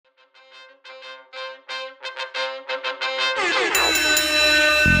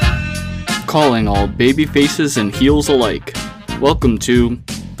calling all baby faces and heels alike. Welcome to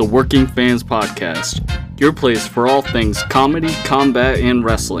the Working Fans Podcast, your place for all things comedy, combat, and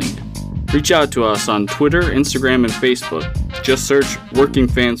wrestling. Reach out to us on Twitter, Instagram, and Facebook. Just search Working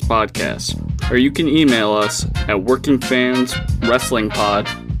Fans Podcast, or you can email us at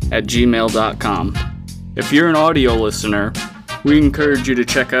workingfanswrestlingpod@gmail.com. If you're an audio listener, we encourage you to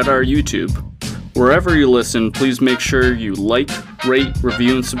check out our YouTube. Wherever you listen, please make sure you like, rate,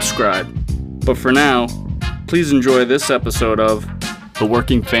 review, and subscribe. But for now, please enjoy this episode of the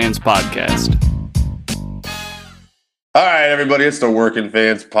Working Fans Podcast. All right, everybody, it's the Working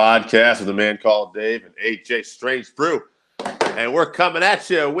Fans Podcast with a man called Dave and AJ Strange Brew. And we're coming at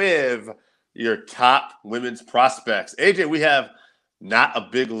you with your top women's prospects. AJ, we have not a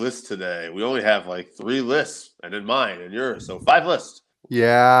big list today. We only have like 3 lists, and then mine and yours, so 5 lists.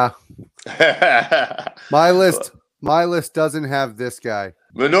 Yeah. My list doesn't have this guy.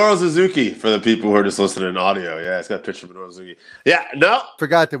 Minoru Suzuki, for the people who are just listening in audio. Yeah, it's got a picture of Minoru Suzuki. Yeah, no.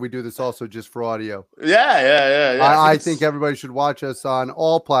 Forgot that we do this also just for audio. Yeah. I think everybody should watch us on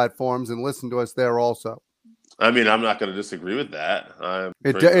all platforms and listen to us there also. I mean, I'm not going to disagree with that.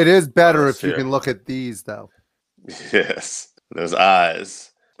 It is better if you can look at these, though. Yes, those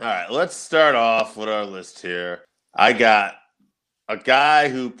eyes. All right, let's start off with our list here. I got a guy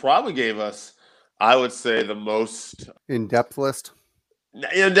who probably gave us, I would say, the most in-depth list.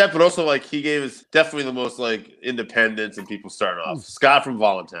 In-depth, but also like he gave us definitely the most like independence and people starting off. Scott from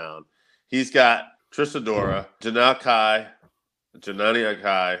Voluntown. He's got Trish Adora, Janani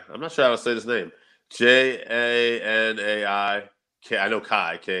Akai. I'm not sure how to say this name. Janai. I know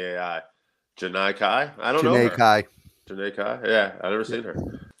Kai. Kai. Janai Kai. I don't know her. Janai Kai. Yeah, I've never seen her.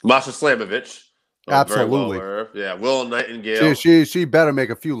 Masha Slamovich. Absolutely. Yeah, Will Nightingale. She better make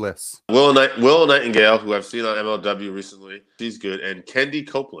a few lists. Will Nightingale, who I've seen on MLW recently. She's good. And Kendi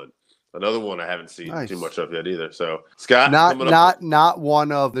Copeland, another one I haven't seen too much of yet either. So Scott, not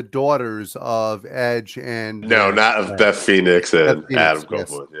one of the daughters of Edge and not of Beth Phoenix and Adam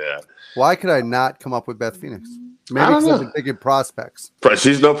Copeland. Yeah. Why could I not come up with Beth Phoenix? Maybe because I've been thinking prospects.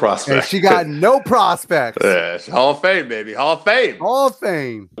 She's no prospect. And she got no prospects. Yeah, Hall of Fame, baby. Hall of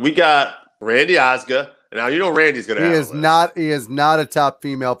Fame. We got Randy Osga. Now you know Randy's gonna. He is not a top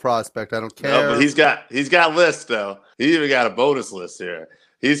female prospect. I don't care. No, but he's got lists though. He even got a bonus list here.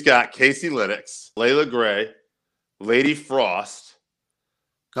 He's got Casey Lennox, Layla Gray, Lady Frost,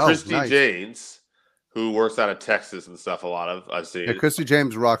 Christy James, who works out of Texas and stuff. I've seen. Yeah, Christy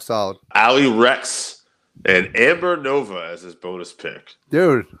James rock solid. Ali Rex and Amber Nova as his bonus pick.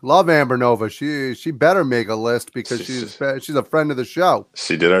 Dude, love Amber Nova. She better make a list because she's a friend of the show.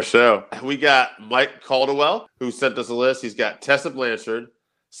 She did our show. We got Mike Caldwell, who sent us a list. He's got Tessa Blanchard,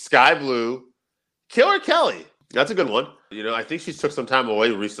 Sky Blue, Killer Kelly. That's a good one. You know, I think she took some time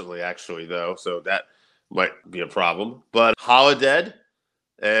away recently, actually, though, so that might be a problem. But Holodead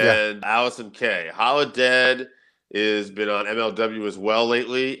and Allison Kay. Holodead has been on MLW as well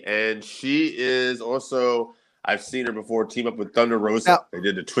lately, and she is also, I've seen her before team up with Thunder Rosa. They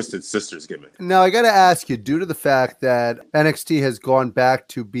did the Twisted Sisters gimmick. Now, I got to ask you, due to the fact that NXT has gone back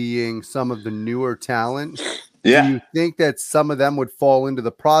to being some of the newer talent, do you think that some of them would fall into the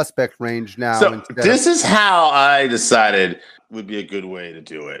prospect range now? So this is how I decided would be a good way to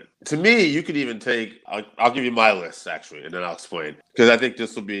do it. To me, you could even take, I'll give you my list, actually, and then I'll explain. Because I think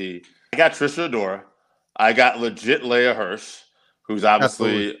this will be, I got Trisha Adora. I got legit Leah Hirsch, who's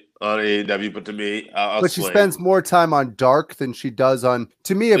obviously on AEW, but to me, she spends more time on Dark than she does on.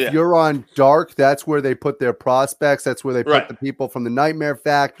 To me, if you're on Dark, that's where they put their prospects. That's where they put the people from the Nightmare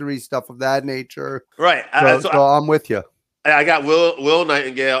Factory, stuff of that nature. Right. So I'm with you. I got Will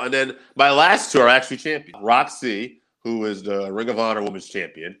Nightingale, and then my last 2 are actually champions. Roxy, who is the Ring of Honor Women's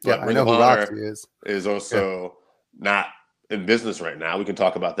Champion. Yeah, I know who Roxy is. Is also not in business right now. We can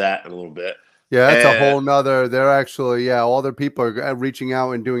talk about that in a little bit. Yeah, that's a whole nother. They're actually, all their people are reaching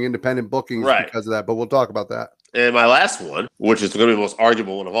out and doing independent bookings because of that. But we'll talk about that. And my last one, which is going to be the most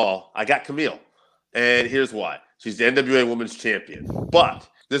arguable one of all, I got Camille. And here's why. She's the NWA Women's Champion. But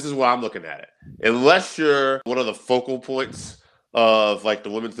this is why I'm looking at it. Unless you're one of the focal points of like the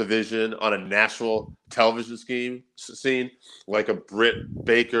women's division on a national television scene, like a Britt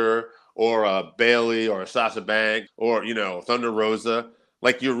Baker or a Bailey or a Sasha Banks or, Thunder Rosa,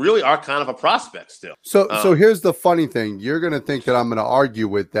 like you really are kind of a prospect still. So here's the funny thing. You're going to think that I'm going to argue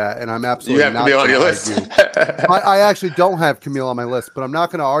with that, and I'm absolutely not. You have Camille on your list. I actually don't have Camille on my list, but I'm not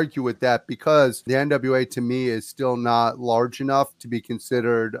going to argue with that because the NWA to me is still not large enough to be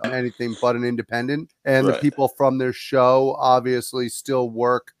considered anything but an independent. And the people from their show obviously still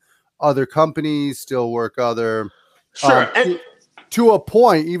work other companies, still work other. Sure. to a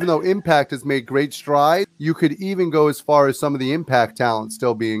point, even though Impact has made great strides, you could even go as far as some of the Impact talent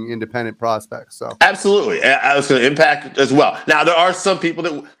still being independent prospects. So absolutely, I was going to Impact as well. Now there are some people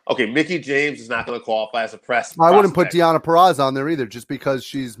that Mickie James is not going to qualify as a press. I wouldn't put Deonna Purrazzo on there either, just because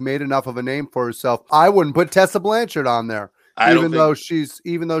she's made enough of a name for herself. I wouldn't put Tessa Blanchard on there, even though she's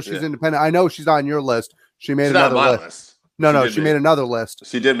independent. I know she's on your list. She made another list. No, she made another list.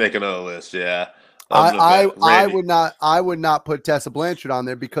 She did make another list. Yeah. I would not put Tessa Blanchard on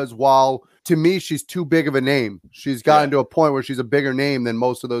there because while to me she's too big of a name, she's gotten to a point where she's a bigger name than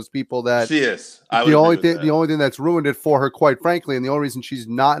most of those people that she is. The only thing that's ruined it for her, quite frankly, and the only reason she's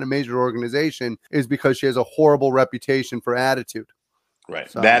not in a major organization is because she has a horrible reputation for attitude. Right.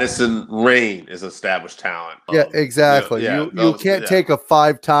 So, Madison Rayne is established talent. Yeah, exactly. You can't take a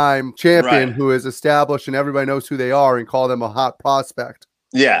 5-time champion who is established and everybody knows who they are and call them a hot prospect.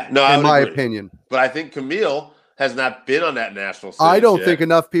 Yeah, no, in my opinion. But I think Camille has not been on that national stage. I don't think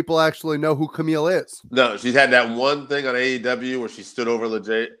enough people actually know who Camille is. No, she's had that one thing on AEW where she stood over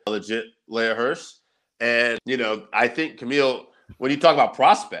legit Leah Hirsch. And, I think Camille, when you talk about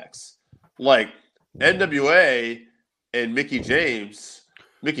prospects, like NWA and Mickie James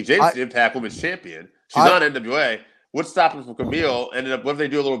is the Impact Women's Champion. She's on NWA. What's stopping from Camille? What if they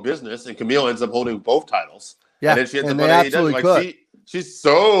do a little business and Camille ends up holding both titles? Yeah, and then she ends up on AEW. She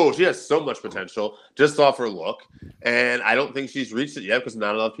has so much potential just off her look, and I don't think she's reached it yet because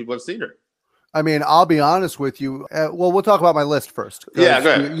not enough people have seen her. I mean, I'll be honest with you. We'll talk about my list first. Yeah,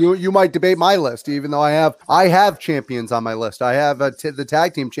 go ahead. You might debate my list, even though I have champions on my list. I have the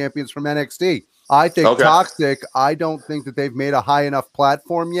tag team champions from NXT. I think Toxic. I don't think that they've made a high enough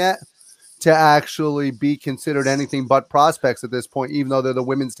platform yet to actually be considered anything but prospects at this point, even though they're the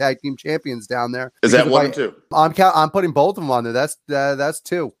women's tag team champions down there. Is that 1 and 2? I'm putting both of them on there. That's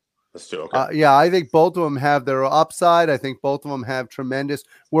 2. That's 2. Okay. Yeah, I think both of them have their upside. I think both of them have tremendous.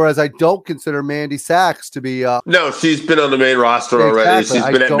 Whereas I don't consider Mandy Sachs to be. No, she's been on the main roster already. She's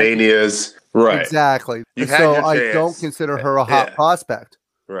been at Manias. Right. Exactly. I don't consider her a hot prospect.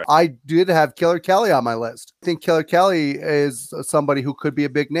 Right. I did have Killer Kelly on my list. I think Killer Kelly is somebody who could be a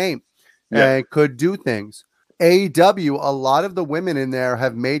big name. And could do things. AEW, a lot of the women in there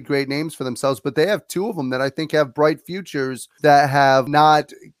have made great names for themselves, but they have 2 of them that I think have bright futures that have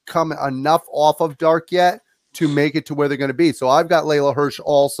not come enough off of Dark yet to make it to where they're going to be. So I've got Layla Hirsch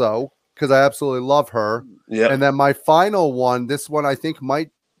also because I absolutely love her. Yeah. And then my final one, this one I think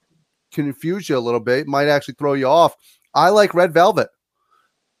might confuse you a little bit, might actually throw you off. I like Red Velvet.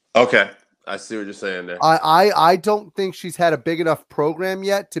 Okay. I see what you're saying there. I don't think she's had a big enough program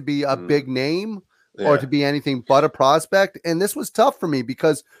yet to be a big name or to be anything but a prospect. And this was tough for me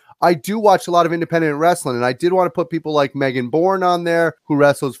because I do watch a lot of independent wrestling, and I did want to put people like Megan Bourne on there, who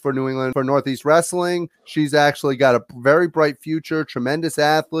wrestles for New England for Northeast Wrestling. She's actually got a very bright future, tremendous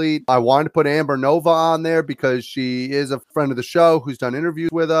athlete. I wanted to put Amber Nova on there because she is a friend of the show who's done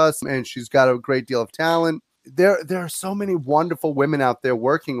interviews with us, and she's got a great deal of talent. There are so many wonderful women out there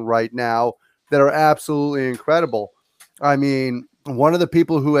working right now that are absolutely incredible. I mean, one of the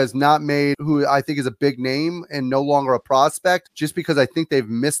people who has not made, who I think is a big name and no longer a prospect, just because I think they've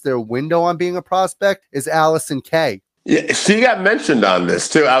missed their window on being a prospect, is Allison Kay. Yeah, she got mentioned on this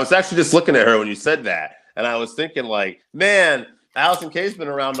too. I was actually just looking at her when you said that, and I was thinking like, man, Allison Kay's been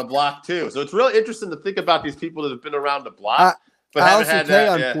around the block too. So it's really interesting to think about these people that have been around the block. But Allison Kay,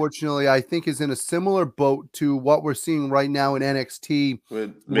 unfortunately, I think is in a similar boat to what we're seeing right now in NXT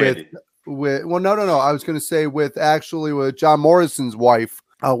with no. I was going to say with John Morrison's wife.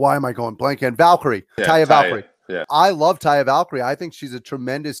 Why am I going blank? And Valkyrie, Taya Valkyrie. Yeah. I love Taya Valkyrie. I think she's a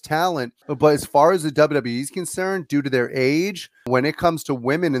tremendous talent. But as far as the WWE is concerned, due to their age, when it comes to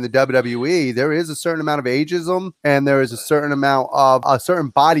women in the WWE, there is a certain amount of ageism and there is a certain amount of a certain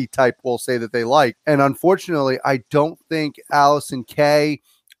body type, we'll say, that they like. And unfortunately, I don't think Allison Kay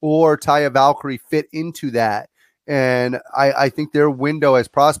or Taya Valkyrie fit into that. And I think their window as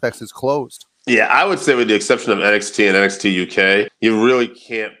prospects is closed. Yeah, I would say with the exception of NXT and NXT UK, you really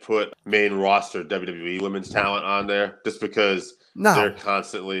can't put main roster WWE women's talent on there just because they're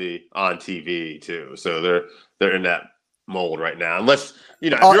constantly on TV too. So they're in that mold right now. Unless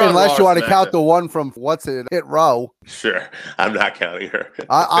you want to count the one from Hit Row. Sure, I'm not counting her.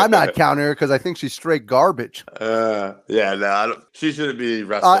 I'm not counting her because I think she's straight garbage. I don't. She shouldn't be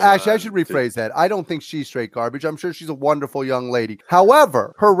wrestling. Actually, I should rephrase that. I don't think she's straight garbage. I'm sure she's a wonderful young lady.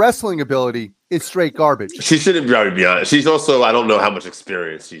 However, her wrestling ability is straight garbage. She shouldn't be honest. She's also, I don't know how much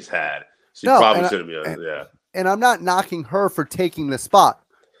experience she's had. She probably shouldn't be honest. Yeah. And I'm not knocking her for taking the spot.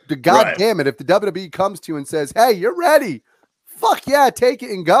 God damn it, if the WWE comes to you and says, "Hey, you're ready," fuck yeah, take it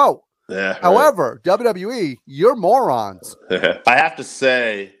and go. Yeah. However, WWE, you're morons. I have to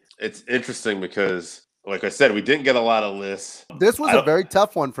say, it's interesting because, like I said, we didn't get a lot of lists. This was a very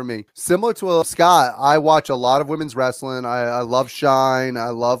tough one for me. Similar to Scott, I watch a lot of women's wrestling. I love Shine. I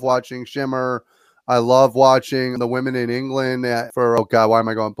love watching Shimmer. I love watching the women in England oh God, why am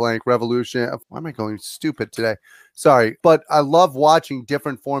I going blank? Revolution. Why am I going stupid today? Sorry. But I love watching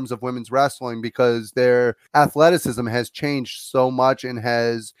different forms of women's wrestling because their athleticism has changed so much and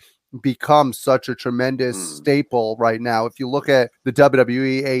has become such a tremendous staple right now. If you look at the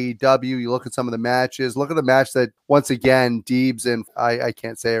WWE, AEW, you look at some of the matches, look at the match that once again Deebs and I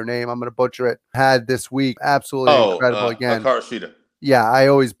can't say her name, I'm going to butcher it, had this week. Absolutely incredible again. Hikaru Shida. Yeah, I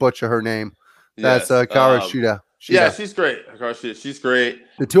always butcher her name. That's Hikaru Shida. Yeah, she's great. Hikaru Shida, she's great.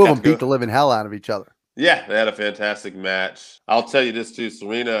 The two of them beat the living hell out of each other. Yeah, they had a fantastic match. I'll tell you this too,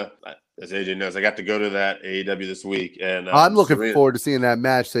 Serena, as AJ knows, I got to go to that AEW this week, and I'm looking forward to seeing that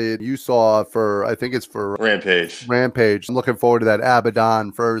match that you saw for, I think it's for Rampage. I'm looking forward to that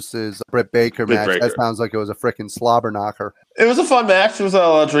Abaddon versus Britt Baker match. That sounds like it was a freaking slobber knocker. It was a fun match. It was a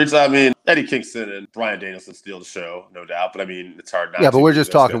lot of treats. I mean, Eddie Kingston and Bryan Danielson steal the show, no doubt. But I mean, it's hard not. Yeah, but we're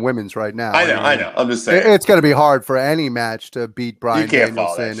just talking women's right now. I know. I'm just saying it's going to be hard for any match to beat Bryan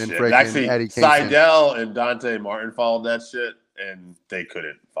Danielson and freaking Eddie Kingston. Seidel and Dante Martin followed that shit, and they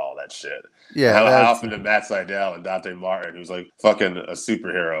couldn't follow that shit. Yeah, how often did Matt Seidel and Dante Martin, who's like fucking a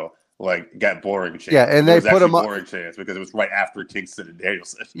superhero, like got boring chance? Yeah, and they put him boring chance because it was right after Kingston and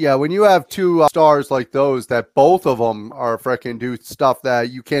Danielson. Yeah, when you have two stars like those, that both of them are freaking do stuff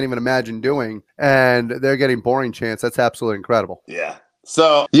that you can't even imagine doing, and they're getting boring chance. That's absolutely incredible. Yeah.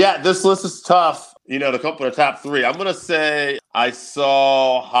 So yeah, this list is tough. You know, to come up with a top three, I'm gonna say I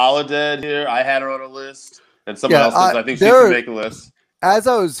saw Holiday here. I had her on a list, and someone else says I think she should make a list. As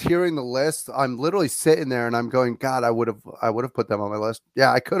I was hearing the list, I'm literally sitting there and I'm going, God, I would have put them on my list.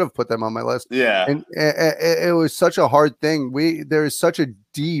 Yeah, I could have put them on my list. Yeah. And it was such a hard thing. There is such a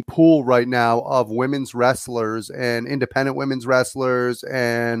deep pool right now of women's wrestlers and independent women's wrestlers.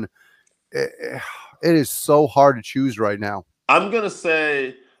 And it is so hard to choose right now. I'm going to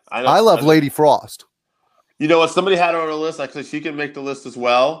say, I love Lady Frost. You know what? Somebody had her on a list. Actually, she can make the list as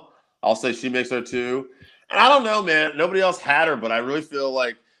well. I'll say she makes her too. And I don't know, man. Nobody else had her, but I really feel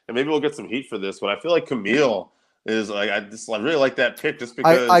like, and maybe we'll get some heat for this, but I feel like Camille is like, I really like that pick just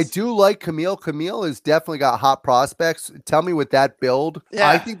because. I do like Camille. Camille has definitely got hot prospects. Tell me with that build. Yeah.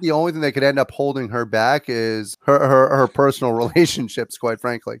 I think the only thing that could end up holding her back is her personal relationships, quite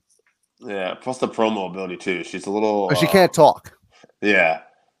frankly. Yeah. Plus the promo ability too. She's a little. But she can't talk. Yeah.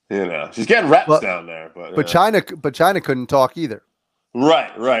 You know, she's getting reps down there. But China couldn't talk either.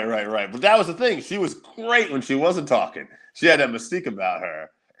 Right. But that was the thing. She was great when she wasn't talking. She had that mystique about her.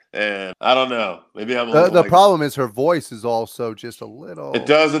 And I don't know. Maybe I'm the problem is her voice is also just a little. It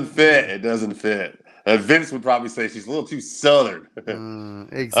doesn't fit. And Vince would probably say she's a little too southern.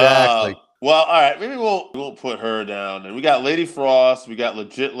 Exactly. Well, all right. Maybe we'll put her down. And we got Lady Frost. We got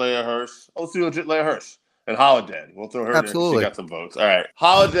legit Leia Hirsch. Let's do legit Leia Hirsch. And Holiday. We'll throw her in there. She got some votes. All right.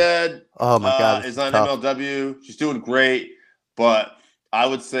 Holiday oh my God, is on tough. MLW. She's doing great. But I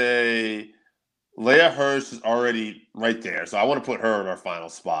would say Leia Hirsch is already right there. So I want to put her in our final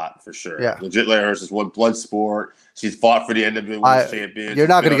spot for sure. Yeah. Legit Leia Hirsch has won Bloodsport. She's fought for the NWA Women's Champion. You're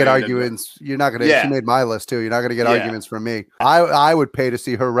not going to get arguments. You're not going to. Yeah. She made my list too. You're not going to get arguments from me. I would pay to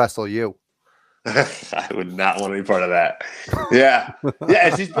see her wrestle you. I would not want any part of that. Yeah. Yeah.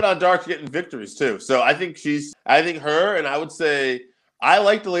 And she's been on Dark getting victories too. So I think her, and I would say I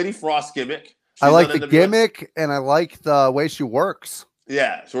like the Lady Frost gimmick. I like the gimmick, and I like the way she works.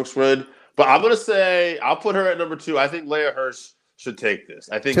 Yeah, she works good. But I'm gonna say I'll put her at number 2. I think Leia Hirsch should take this.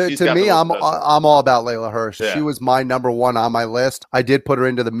 I think to me, I'm all about Layla Hirsch. Yeah. She was my number 1 on my list. I did put her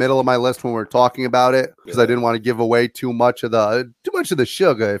into the middle of my list when we were talking about it because I didn't want to give away too much of the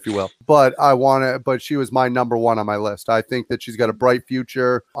sugar, if you will. But she was my number 1 on my list. I think that she's got a bright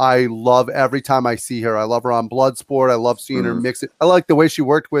future. I love every time I see her. I love her on Bloodsport. I love seeing her mix it. I like the way she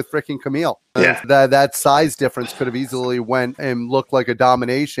worked with freaking Camille. Yeah. That size difference could have easily went and looked like a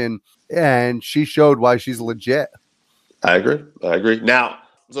domination, and she showed why she's legit. I agree. Now,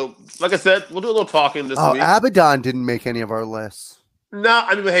 so like I said, we'll do a little talking this week. Abaddon didn't make any of our lists. No,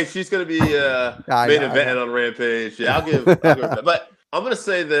 I mean, hey, she's going to be main eventing on Rampage. Yeah, I'll give her that. But I'm going to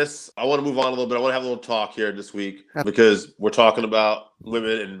say this. I want to move on a little bit. I want to have a little talk here this week because we're talking about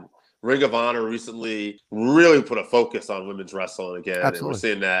women, and Ring of Honor recently really put a focus on women's wrestling again. Absolutely. And we're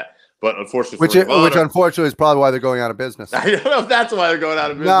seeing that. But unfortunately, which unfortunately is probably why they're going out of business. I don't know if that's why they're going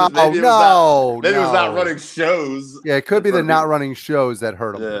out of business. Maybe it was not running shows. Yeah, it could be the not running shows that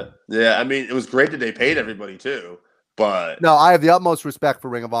hurt them. Yeah. I mean, it was great that they paid everybody too. But no, I have the utmost respect for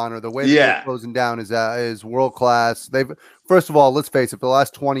Ring of Honor. The way that they're closing down is world class. First of all, let's face it, for the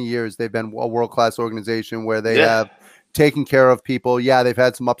last 20 years, they've been a world class organization where they have taken care of people. Yeah, they've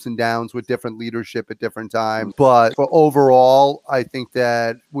had some ups and downs with different leadership at different times. But for overall, I think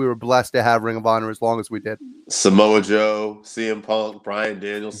that we were blessed to have Ring of Honor as long as we did. Samoa Joe, CM Punk, Bryan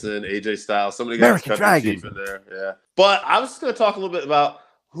Danielson, AJ Styles, some of the guys cut the chief in there. Yeah. But I was just going to talk a little bit about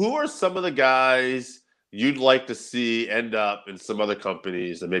who are some of the guys you'd like to see end up in some other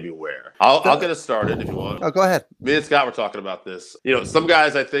companies and maybe where. I'll get us started if you want. Oh, go ahead. Me and Scott were talking about this. Some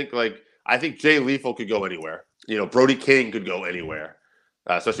guys I think Jay Lethal could go anywhere. Brody King could go anywhere,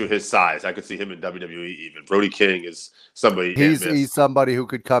 especially with his size. I could see him in WWE even. Brody King is somebody. He's somebody who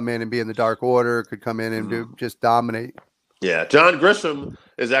could come in and be in the Dark Order, could come in and just dominate. Yeah. John Grisham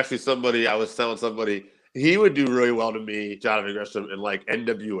is actually somebody I was telling somebody he would do really well to me, Jonathan Grisham, in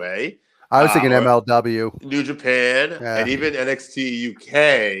NWA. I was thinking MLW, New Japan, and even NXT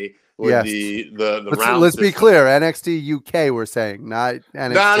UK. Let's be clear. NXT UK, we're saying, not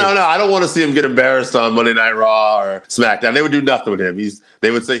NXT. No. I don't want to see him get embarrassed on Monday Night Raw or SmackDown. They would do nothing with him.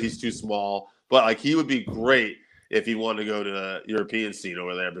 They would say he's too small, but he would be great if he wanted to go to the European scene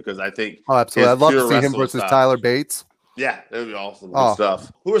over there because I think. Oh, absolutely! I'd love to see him versus Tyler Bates. Yeah, that would be awesome. Good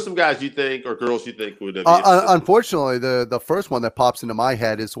stuff. Who are some guys you think or girls you think would be unfortunately, the first one that pops into my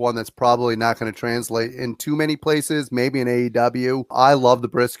head is one that's probably not going to translate in too many places, maybe in AEW. I love the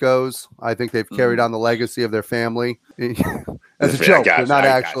Briscoes. I think they've carried on the legacy of their family. As a joke, they're not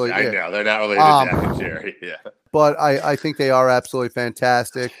actually. I know, they're not related to Jack and Jerry. Yeah. But I think they are absolutely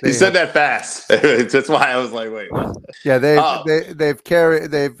fantastic. He said that fast. That's why I was like, wait. What? Yeah, they've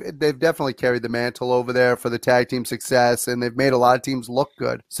definitely carried the mantle over there for the tag team success, and they've made a lot of teams look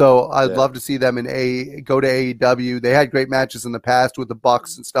good. So I'd love to see them go to AEW. They had great matches in the past with the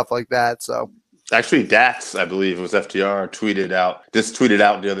Bucks and stuff like that. So actually, Dax, I believe it was FTR, tweeted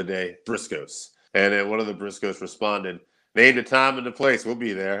out the other day, Briscoes, and then one of the Briscoes responded, "Name the time and the place, we'll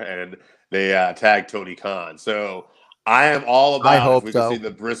be there," and they tagged Tony Khan. So I am all about if we can see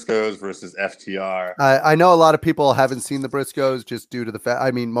the Briscoes versus FTR. I know a lot of people haven't seen the Briscoes just due to the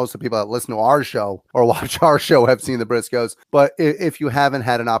fact, most of the people that listen to our show or watch our show have seen the Briscoes. But if you haven't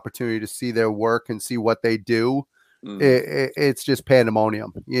had an opportunity to see their work and see what they do, it's just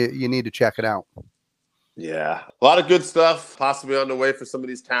pandemonium. You need to check it out. Yeah. A lot of good stuff possibly on the way for some of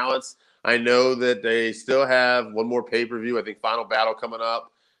these talents. I know that they still have one more pay-per-view. I think Final Battle coming up.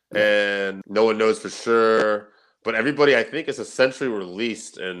 And no one knows for sure, but everybody I think is essentially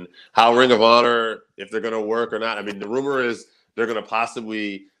released. And how Ring of Honor, if they're going to work or not. The rumor is they're going to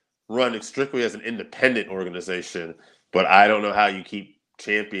possibly run strictly as an independent organization, but I don't know how you keep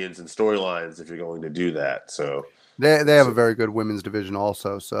champions and storylines if you're going to do that. So they have a very good women's division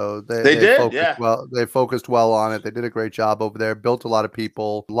also. So they focused well on it. They did a great job over there. Built a lot of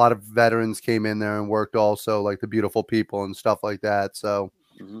people. A lot of veterans came in there and worked also, like the Beautiful People and stuff like that. So.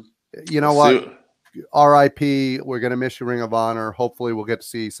 You know what? RIP. We're going to miss you, Ring of Honor. Hopefully, we'll get to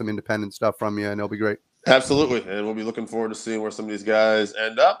see some independent stuff from you, and it'll be great. Absolutely. And we'll be looking forward to seeing where some of these guys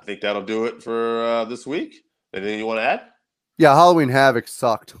end up. I think that'll do it for this week. Anything you want to add? Yeah, Halloween Havoc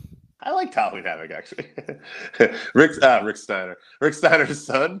sucked. I liked Halloween Havoc, actually. Rick Steiner's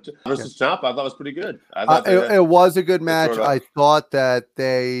son versus Ciampa, I thought was pretty good. It was a good match. I thought that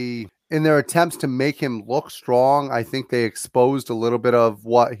in their attempts to make him look strong, I think they exposed a little bit of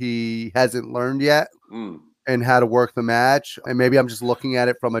what he hasn't learned yet and how to work the match. And maybe I'm just looking at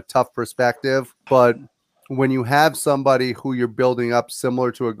it from a tough perspective. But when you have somebody who you're building up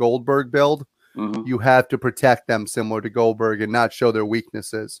similar to a Goldberg build, you have to protect them similar to Goldberg and not show their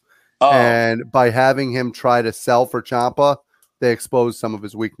weaknesses. And by having him try to sell for Ciampa, they exposed some of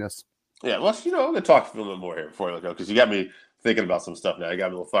his weakness. Yeah, well, I'm going to talk a little bit more here before I go because you got me thinking about some stuff now. I got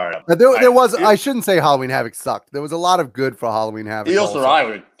me a little fired up. I shouldn't say Halloween Havoc sucked. There was a lot of good for Halloween Havoc. Io Shirai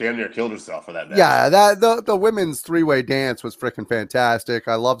would damn near killed herself for that match. Yeah, the women's three-way dance was freaking fantastic.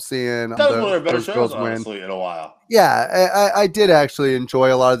 I love seeing that was one of their better shows, honestly, in a while. Yeah, I did actually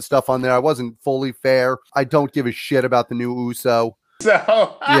enjoy a lot of the stuff on there. I wasn't fully fair. I don't give a shit about the new Uso.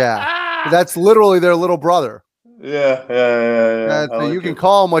 So yeah, that's literally their little brother. Yeah. You can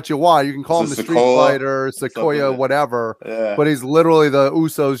call him what you want. You can call him the Street Fighter, Sequoia, whatever. Yeah. But he's literally the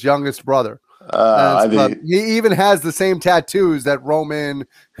Usos' youngest brother. He even has the same tattoos that Roman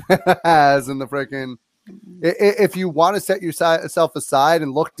has in the freaking. If you want to set yourself aside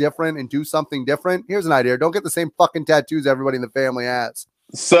and look different and do something different, here's an idea. Don't get the same fucking tattoos everybody in the family has.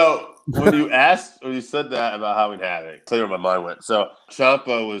 So when you said that about Halloween Havoc, I'll tell you where my mind went. So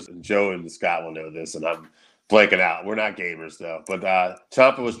Ciampa was, Joe and Scott will know this, and I'm blanking out. We're not gamers though, but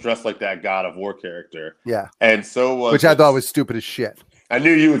Ciampa was dressed like that God of War character. Yeah, and so was which I thought was stupid as shit. I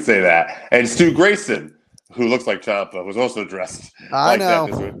knew you would say that. And Stu Grayson, who looks like Ciampa, was also dressed like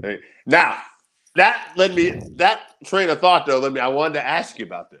that this week. Now, that train of thought though I wanted to ask you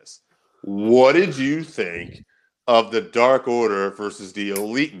about this. What did you think of the Dark Order versus the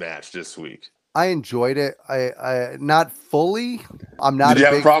Elite match this week? I enjoyed it. I not fully. I'm not. Did you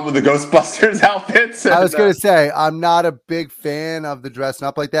have a problem with the Ghostbusters outfits? I was going to say I'm not a big fan of the dressing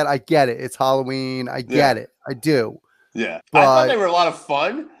up like that. I get it. It's Halloween. I get it. I do. Yeah, I thought they were a lot of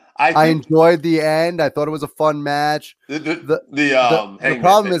fun. I enjoyed the end. I thought it was a fun match. The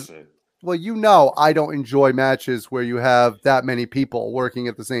problem is, well, you know, I don't enjoy matches where you have that many people working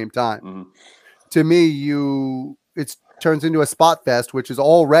at the same time. Mm-hmm. To me, it turns into a spot fest, which is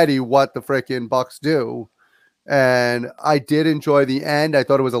already what the freaking Bucks do. And I did enjoy the end. I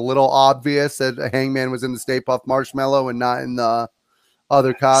thought it was a little obvious that Hangman was in the Stay Puft Marshmallow and not in the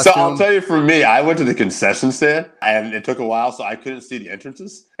other costume. So I'll tell you, for me, I went to the concession stand and it took a while, so I couldn't see the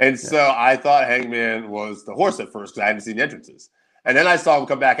entrances. And so I thought Hangman was the horse at first because I hadn't seen the entrances. And then I saw him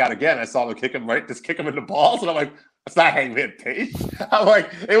come back out again. I saw him kick him in the balls. And I'm like, that's not Hangman Page. I'm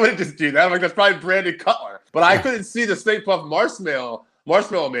like, it wouldn't just do that. I'm like, that's probably Brandon Cutler. But I couldn't see the Stay Puft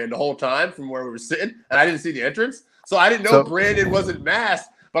Marshmallow Man the whole time from where we were sitting. And I didn't see the entrance. So I didn't know Brandon wasn't masked.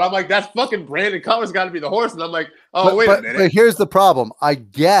 But I'm like, that's fucking Brandon Cutler's got to be the horse. And I'm like, wait a minute. But here's the problem. I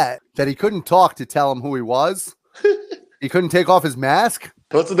get that he couldn't talk to tell him who he was. He couldn't take off his mask.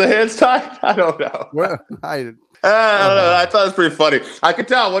 What's with the hands tied? I don't know. I don't know. I thought it was pretty funny. I could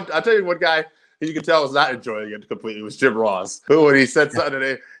tell. I'll tell you one guy you could tell was not enjoying it completely. It was Jim Ross, who, when he said something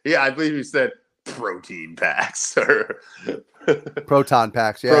today, I believe he said protein packs or proton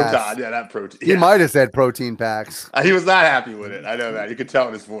packs. Yeah, not protein. He might have said protein packs. He was not happy with it. I know that. You could tell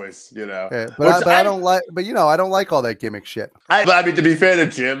in his voice. You know, but I don't like. But I don't like all that gimmick shit. I mean, to be fair to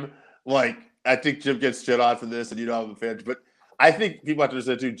Jim, like I think Jim gets shit on for this, and I'm a fan, but I think people have to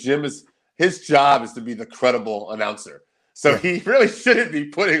understand too. His job is to be the credible announcer. So he really shouldn't be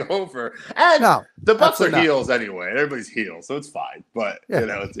putting over. And the Bucks are heels anyway. Everybody's heels, so it's fine. But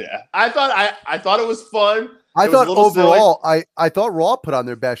I thought it was fun. I thought overall, I thought Raw put on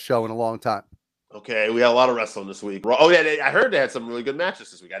their best show in a long time. Okay, we had a lot of wrestling this week. Oh yeah, I heard they had some really good matches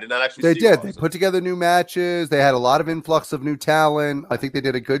this week. I did not actually. They did. They put together new matches. They had a lot of influx of new talent. I think they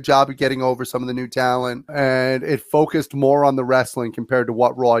did a good job of getting over some of the new talent, and it focused more on the wrestling compared to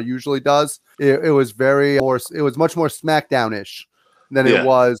what Raw usually does. It was much more SmackDown-ish than it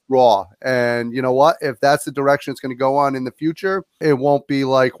was Raw. And you know what? If that's the direction it's going to go on in the future, it won't be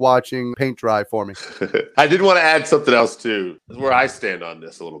like watching paint dry for me. I did want to add something else too. This is where I stand on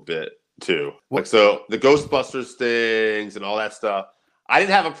this a little bit too. Like, so the Ghostbusters things and all that stuff, I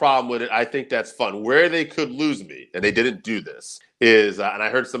didn't have a problem with it. I think that's fun. Where they could lose me, and they didn't do this, is, and I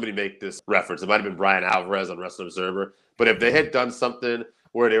heard somebody make this reference. It might have been Brian Alvarez on Wrestling Observer. But if they had done something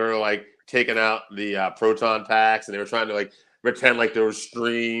where they were like taking out the proton packs and they were trying to like pretend like there were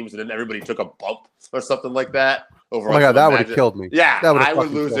streams and then everybody took a bump or something like that. Oh my God, that would have killed me. Yeah, I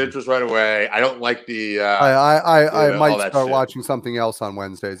would lose interest right away. I don't like the. I might start watching something else on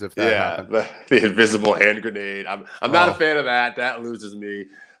Wednesdays if that happens. The invisible hand grenade. I'm not a fan of that. That loses me.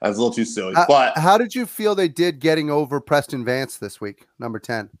 I was a little too silly. But how did you feel they did getting over Preston Vance this week, number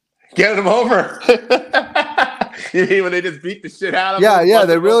 10? Getting him over. You mean when they just beat the shit out of him? Yeah.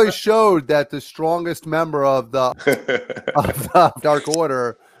 They really showed that the strongest member of the Dark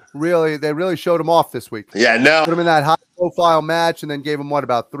Order. They really showed him off this week. Yeah, no. Put him in that high-profile match and then gave him,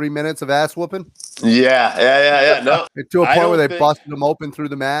 about 3 minutes of ass whooping? Yeah. No. To a point where they busted him open through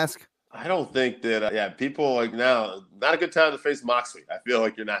the mask? I don't think that, people like now, not a good time to face Moxley. I feel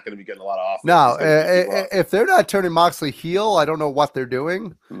like you're not going to be getting a lot of offense. No, if they're not turning Moxley heel, I don't know what they're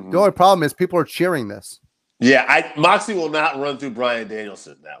doing. Mm-hmm. The only problem is people are cheering this. Yeah, Moxley will not run through Bryan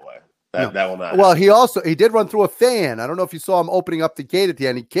Danielson that way. That will not. Well, he did run through a fan. I don't know if you saw him opening up the gate at the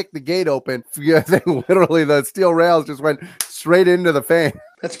end. He kicked the gate open. Literally, the steel rails just went straight into the fan.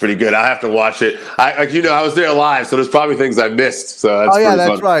 That's pretty good. I have to watch it. I was there live, so there's probably things I missed. So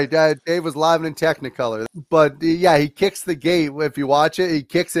that's right. Dave was live and in Technicolor. But he kicks the gate. If you watch it, he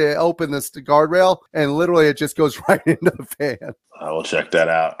kicks it open, the guardrail, and literally it just goes right into the fan. I will check that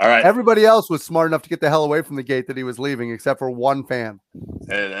out. All right. Everybody else was smart enough to get the hell away from the gate that he was leaving, except for one fan.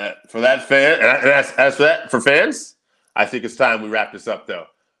 And for that fan, and as for that, for fans, I think it's time we wrap this up, though.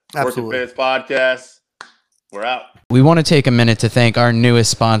 Absolutely. Working Fans Podcast. We're out. We want to take a minute to thank our newest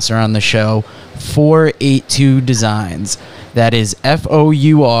sponsor on the show, 482 Designs. That is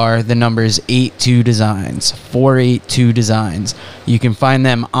FOUR, the numbers 82 Designs, 482 Designs. You can find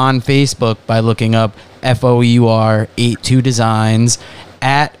them on Facebook by looking up FOUR82designs,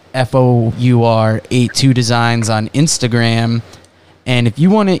 at FOUR82designs on Instagram. And if you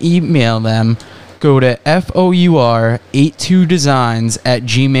want to email them, go to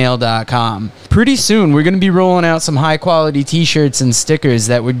FOUR82designs@gmail.com. Pretty soon, we're going to be rolling out some high-quality t-shirts and stickers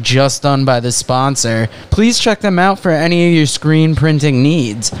that were just done by the sponsor. Please check them out for any of your screen printing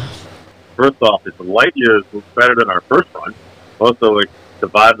needs. First off, it's light years better than our first run. Also, it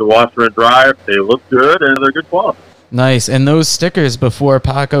survived the washer and dryer. They look good, and they're good quality. Nice. And those stickers before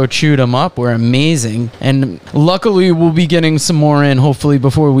Paco chewed them up were amazing. And luckily, we'll be getting some more in, hopefully,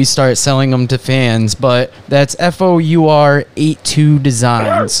 before we start selling them to fans. But that's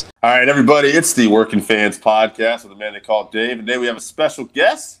FOUR82designs. All right, everybody, it's the Working Fans Podcast with a man they call Dave. And today we have a special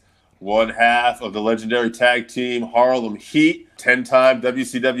guest, one half of the legendary tag team Harlem Heat, 10-time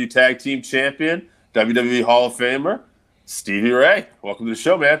WCW Tag Team Champion, WWE Hall of Famer, Stevie Ray. Welcome to the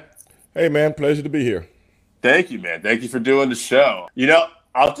show, man. Hey, man, pleasure to be here. Thank you, man. Thank you for doing the show. You know,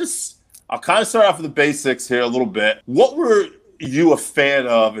 I'll kind of start off with the basics here a little bit. What were you a fan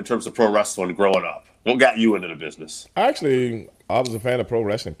of in terms of pro wrestling growing up? What got you into the business? Actually, I was a fan of pro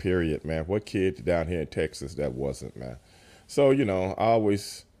wrestling, period, man. What kid down here in Texas that wasn't, man? So, you know, I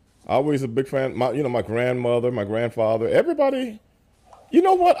always a big fan. My grandmother, my grandfather, everybody. You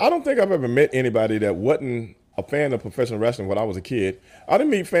know what? I don't think I've ever met anybody that wasn't a fan of professional wrestling when I was a kid. I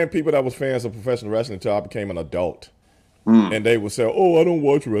didn't meet people that was fans of professional wrestling until I became an adult. And they would say, "Oh, I don't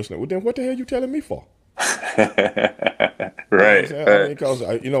watch wrestling." Well, then what the hell are you telling me for? Right. Because,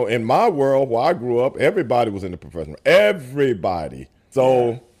 in my world where I grew up, everybody was in the professional. Everybody.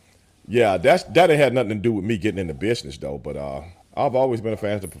 So, yeah, that had nothing to do with me getting in the business, though. But I've always been a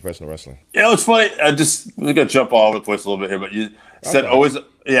fan of professional wrestling. You know, it's funny. We're going to jump all over the place a little bit here, but you said always a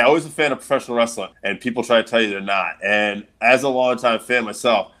fan of professional wrestling, and people try to tell you they're not. And as a longtime fan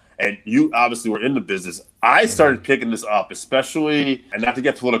myself, and you obviously were in the business, I started picking this up, especially, and not to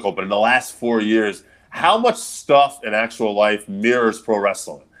get political, but in the last 4 years, how much stuff in actual life mirrors pro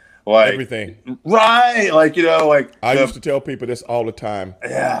wrestling. Like everything. Right. Like, you know, like. I used to tell people this all the time.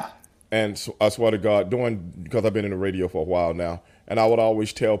 Yeah. And so, I swear to God, because I've been in the radio for a while now, and I would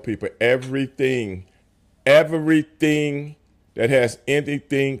always tell people everything that has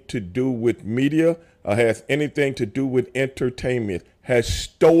anything to do with media or has anything to do with entertainment has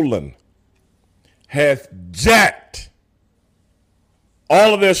stolen, has jacked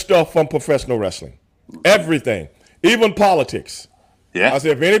all of their stuff from professional wrestling. Everything, even politics. Yeah. I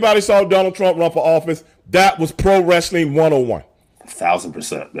said, if anybody saw Donald Trump run for office, that was pro wrestling 101.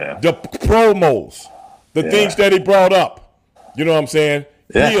 1,000%, man. The promos, the things that he brought up. You know what I'm saying?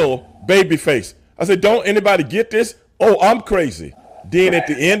 Yeah. Heel, babyface. I said, don't anybody get this? Oh, I'm crazy. Then at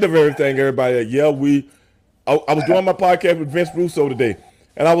the end of everything, everybody, I was doing my podcast with Vince Russo today,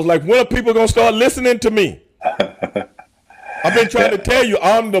 and I was like, when are people going to start listening to me? I've been trying to tell you,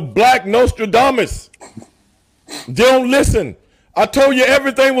 I'm the Black Nostradamus. They don't listen. I told you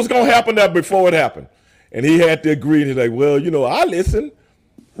everything was going to happen there before it happened. And he had to agree. And he's like, well, I listen.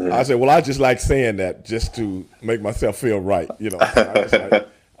 I said, well, I just like saying that just to make myself feel right.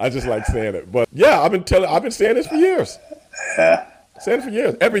 I just like saying it. But yeah, I've been saying this for years. Yeah. Saying it for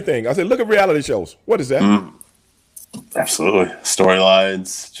years. Everything. I said, look at reality shows. What is that? Absolutely.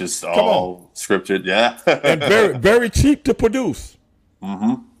 Storylines, just all scripted. Yeah. And very, very cheap to produce.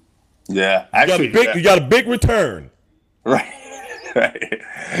 Mm-hmm. Yeah. Actually, you got a big return. Right. Right.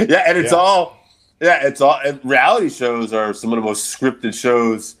 Yeah. And it's all. Yeah, and reality shows are some of the most scripted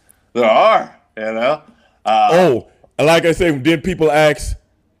shows there are, you know? And like I say, then people ask,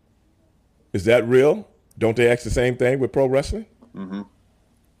 is that real? Don't they ask the same thing with pro wrestling? Mm-hmm.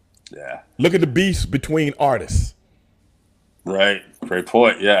 Yeah. Look at the beefs between artists. Right. Great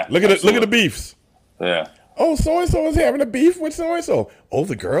point, yeah. Look at the beefs. Yeah. Oh, so-and-so is having a beef with so-and-so. Oh,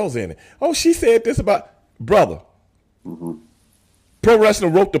 the girl's in it. Oh, she said this about brother. Mm-hmm. Pro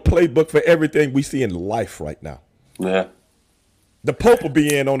wrestling wrote the playbook for everything we see in life right now. Yeah. The Pope will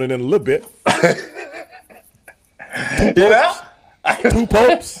be in on it in a little bit. Two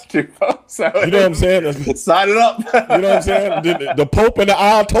popes. Two popes. You know what I'm saying? Sign it up. You know what I'm saying? The Pope and the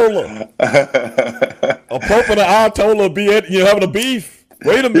Ayatollah. A Pope and the Ayatollah will be having a beef.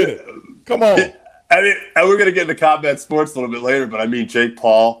 Wait a minute. Come on. I mean, and we're going to get into combat sports a little bit later, but I mean, Jake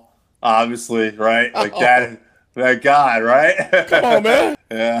Paul, obviously, right? Like that guy, right? Come on, man.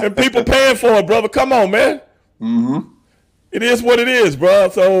 Yeah. And people paying for it, brother. Come on, man. Mm-hmm. It is what it is, bro.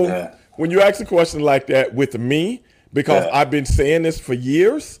 So when you ask a question like that with me, because I've been saying this for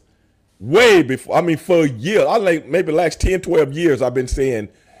years, way before, for years, maybe the last 10, 12 years, I've been saying,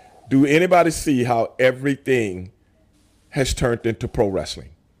 do anybody see how everything has turned into pro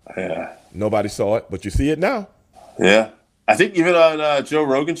wrestling? Yeah. Nobody saw it, but you see it now. Yeah. I think even on Joe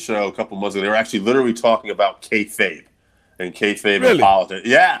Rogan's show a couple months ago, they were actually literally talking about kayfabe and kayfabe and politics.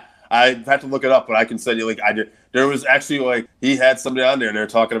 Yeah. I had to look it up, but I can send you a link. There was actually like he had somebody on there, and they were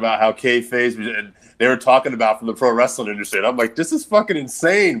talking about how kayfabe, and they were talking about from the pro wrestling industry. And I'm like, this is fucking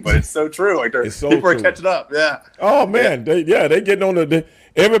insane, but it's so true. Like, people are catching up. Yeah. Oh man, they getting on the.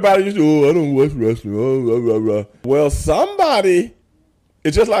 Everybody used to, I don't watch wrestling. Blah, blah, blah. Well, somebody.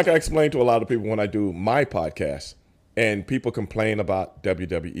 It's just like I explain to a lot of people when I do my podcast, and people complain about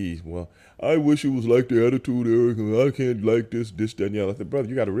WWE. Well, I wish it was like the Attitude Era. I can't like this, that, and the other. I said, brother,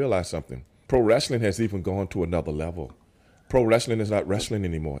 you got to realize something. Pro wrestling has even gone to another level. Pro wrestling is not wrestling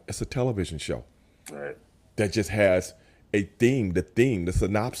anymore. It's a television show. Right. That just has a theme. The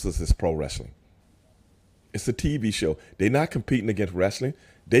synopsis is pro wrestling. It's a TV show. They're not competing against wrestling.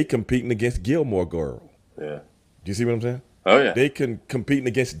 They competing against Gilmore Girl. Yeah. Do you see what I'm saying? Oh yeah. They can competing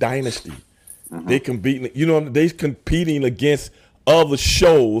against Dynasty. They competing. They competing against other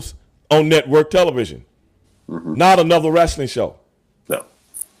shows on network television. Not another wrestling show. No.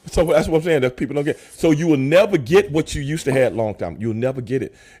 So that's what I'm saying. That people don't get. So you will never get what you used to have long time. You'll never get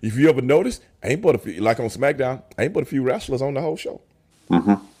it. If you ever notice, ain't but a few, like on SmackDown, ain't but a few wrestlers on the whole show.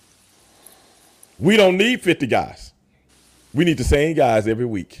 We don't need 50 guys. We need the same guys every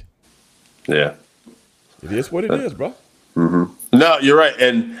week. Yeah. It is what it is, bro. No, you're right,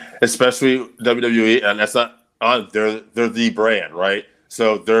 and especially WWE, and that's not on. They're the brand, right?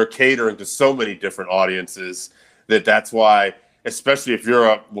 So they're catering to so many different audiences that's why, especially if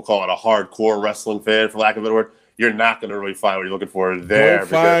you're we'll call it a hardcore wrestling fan, for lack of a better word, you're not going to really find what you're looking for there. Go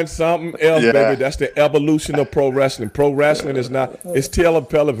find something else, baby. That's the evolution of pro wrestling. Pro wrestling is not. It's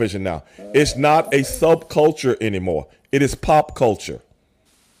television now. It's not a subculture anymore. It is pop culture.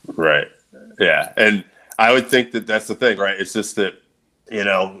 Right. Yeah, and I would think that's the thing, right? It's just that,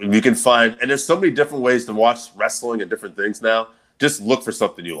 you can find, and there's so many different ways to watch wrestling and different things now. Just look for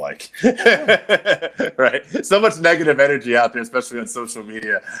something you like, right? So much negative energy out there, especially on social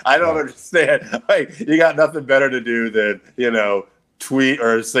media. I don't understand. Like, you got nothing better to do than, tweet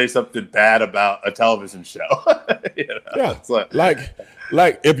or say something bad about a television show. Yeah,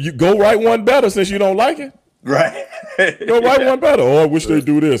 like if you go write one better since you don't like it. Right. Go write one better. Oh, I wish they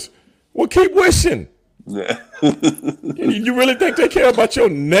do this. Well, keep wishing. Yeah. You really think they care about your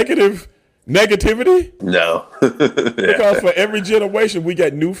negativity? No. Because for every generation, we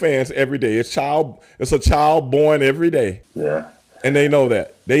get new fans every day. It's a child born every day. Yeah. And they know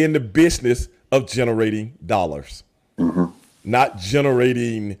that. They in the business of generating dollars, not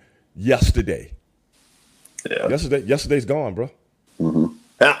generating yesterday. Yeah. Yesterday's gone, bro.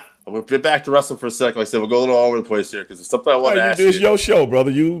 Now, I'm going to get back to wrestling for a second. Like I said, we'll go a little all over the place here because there's something I want to ask you. It's your show, brother.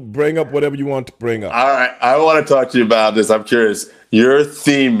 You bring up whatever you want to bring up. All right. I want to talk to you about this. I'm curious. Your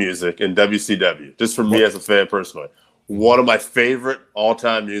theme music in WCW, just for me as a fan personally, one of my favorite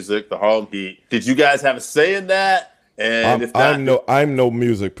all-time music, the Harlem Heat. Did you guys have a say in that? And if not, I'm no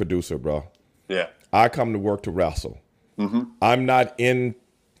music producer, bro. Yeah. I come to work to wrestle. I'm not in,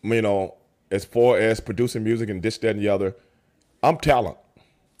 as far as producing music and this, that, and the other. I'm talent.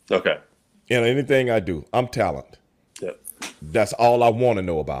 Okay. In anything I do, I'm talent. Yeah. That's all I want to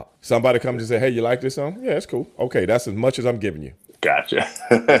know about. Somebody comes and say, hey, you like this song? Yeah, it's cool. Okay, that's as much as I'm giving you. Gotcha.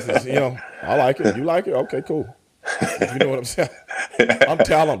 I like it. You like it? Okay, cool. You know what I'm saying? I'm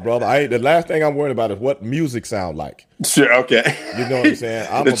talent, brother. The last thing I'm worried about is what music sound like. Sure, okay. You know what I'm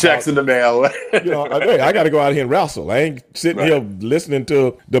saying? The check's in the mail. I got to go out here and wrestle. I ain't sitting here listening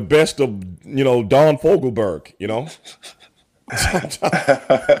to the best of, Don Fogelberg,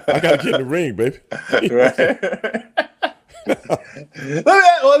 I got to get in the ring, baby.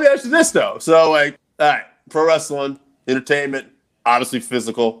 Let me ask you this, though. So, all right, pro wrestling, entertainment, obviously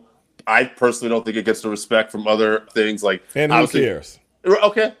physical. I personally don't think it gets the respect from other things. And who cares?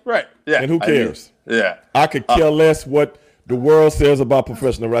 Okay, right. Yeah. And who cares? Yeah. I could care less what the world says about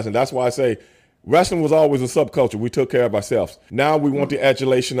professional wrestling. That's why I say wrestling was always a subculture. We took care of ourselves. Now we want the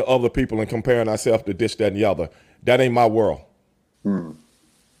adulation of other people and comparing ourselves to this, that, and the other. That ain't my world.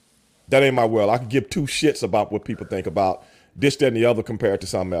 That ain't my world. I can give two shits about what people think about this, that, and the other compared to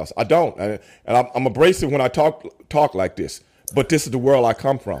something else. I don't. And I'm abrasive when I talk like this. But this is the world I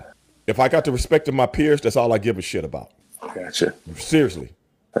come from. If I got the respect of my peers, that's all I give a shit about. Gotcha. Seriously.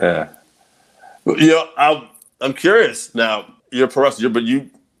 Yeah. I'm curious. Now, you're a pro wrestler, but you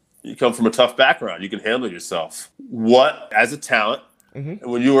come from a tough background. You can handle yourself. What, as a talent,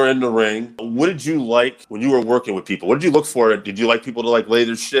 when you were in the ring, what did you like when you were working with people? What did you look for? Did you like people to lay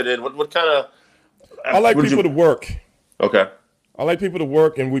their shit in? What kind of? I like people to work. Okay. I like people to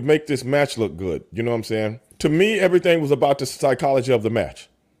work, and we make this match look good. You know what I'm saying? To me, everything was about the psychology of the match.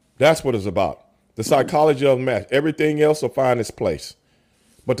 That's what it's about. The psychology of the match. Everything else will find its place.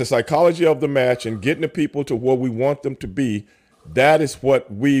 But the psychology of the match and getting the people to where we want them to be, that is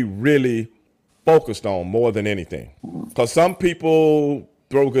what we really focused on more than anything. Because some people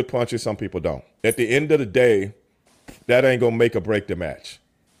throw good punches, some people don't. At the end of the day, that ain't going to make or break the match.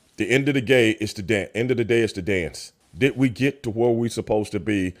 The end of the day is the dance. End of the day is the dance. Did we get to where we supposed to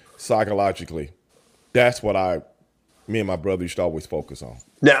be psychologically? That's what me and my brother used to always focus on.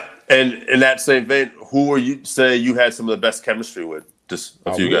 Now, and in that same vein, who were you say you had some of the best chemistry with? Just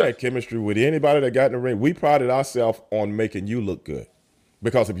a few guys. We had chemistry with anybody that got in the ring. We prided ourselves on making you look good.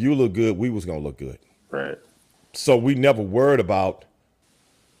 Because if you look good, we was going to look good. Right. So we never worried about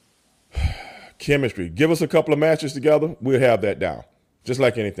chemistry. Give us a couple of matches together, we'll have that down. Just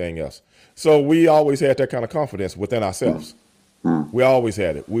like anything else. So we always had that kind of confidence within ourselves. We always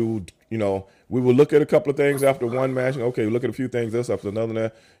had it. We would, we would look at a couple of things after one match. Okay, look at a few things this after another,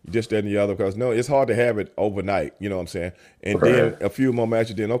 that, just that and the other. Because it's hard to have it overnight. You know what I'm saying? And then a few more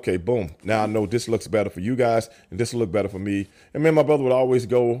matches. Then okay, boom. Now I know this looks better for you guys, and this will look better for me. And then my brother would always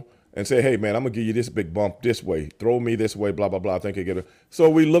go and say, "Hey man, I'm gonna give you this big bump this way. Throw me this way. Blah blah blah. I think I get it." So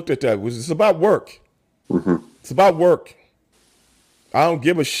we looked at that. It's about work. It's about work. I don't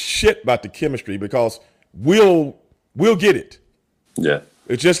give a shit about the chemistry because we'll get it. Yeah.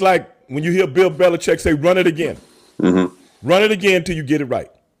 It's just like when you hear Bill Belichick say, run it again. Run it again till you get it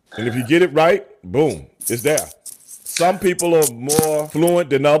right. And if you get it right, boom, it's there. Some people are more fluent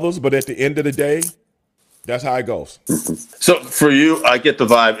than others, but at the end of the day, that's how it goes. So for you, I get the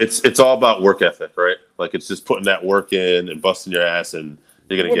vibe. It's all about work ethic, right? Like it's just putting that work in and busting your ass and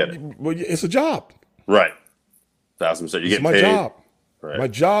you're going to get it. Well, it's a job. Right. 1,000%. You get my paid. Job. Right. My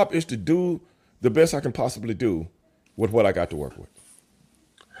job is to do the best I can possibly do with what I got to work with.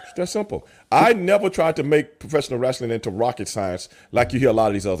 It's that simple. I never tried to make professional wrestling into rocket science like you hear a lot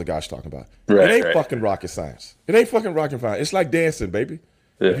of these other guys talking about. It ain't fucking rocket science. It ain't fucking rocket science. It's like dancing, baby.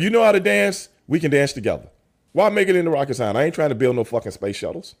 Yeah. If you know how to dance, we can dance together. Why make it into rocket science? I ain't trying to build no fucking space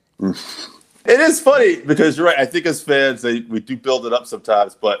shuttles. It is funny because you're right. I think as fans, we do build it up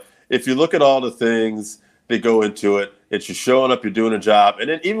sometimes. But if you look at all the things that go into it, it's you're showing up, you're doing a job. And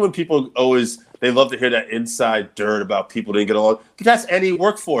then even when people they love to hear that inside dirt about people didn't get along. That's any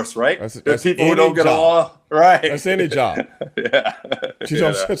workforce, right? There's people who don't get along. Right. That's any job. Yeah.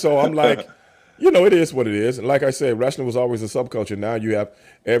 So I'm like, it is what it is. And like I said, wrestling was always a subculture. Now you have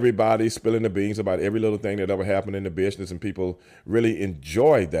everybody spilling the beans about every little thing that ever happened in the business, and people really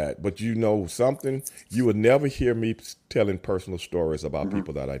enjoy that. But something, you would never hear me telling personal stories about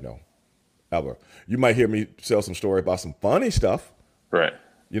people that I know. Ever. You might hear me tell some story about some funny stuff. Right.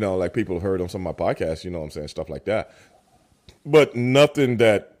 Like people have heard on some of my podcasts, what I'm saying, stuff like that. But nothing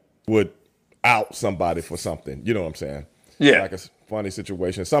that would out somebody for something, you know what I'm saying? Yeah. Like a funny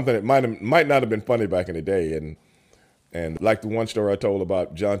situation, something that might not have been funny back in the day. And like the one story I told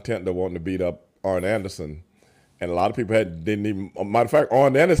about John Tenta wanting to beat up Arn Anderson. And a lot of people didn't even, matter of fact,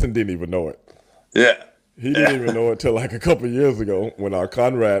 Arn Anderson didn't even know it. Yeah. He didn't even know it till like a couple of years ago when our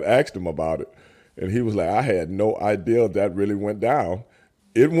Conrad asked him about it. And he was like, I had no idea that really went down.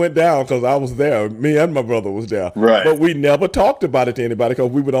 It went down because I was there. Me and my brother was there. Right. But we never talked about it to anybody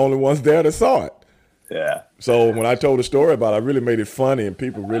because we were the only ones there that saw it. Yeah. So when I told the story about it, I really made it funny, and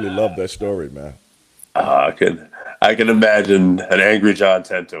people really loved that story, man. I can imagine an angry John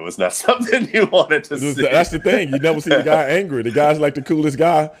Tenta was not something you wanted to see. That's the thing. You never see the guy angry. The guy's like the coolest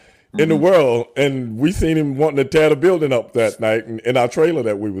guy in the world, and we seen him wanting to tear the building up that night in our trailer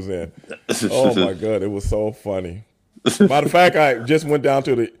that we was in. Oh my God, it was so funny. Matter of fact, I just went down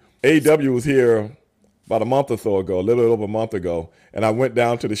to the AEW was here about a month or so ago, a little over a month ago, and I went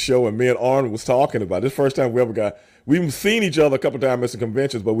down to the show, and me and Arn was talking about it. This first time we've seen each other a couple of times at some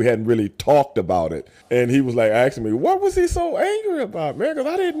conventions, but we hadn't really talked about it. And he was like asking me, what was he so angry about, man?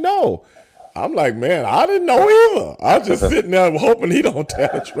 Because I didn't know. I'm like, man, I didn't know either. I was just sitting there hoping he don't tear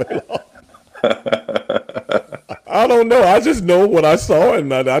the trailer off. I don't know. I just know what I saw,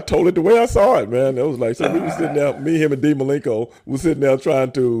 and I told it the way I saw it, man. It was like, so we were sitting there, me, him, and Dean Malenko was sitting there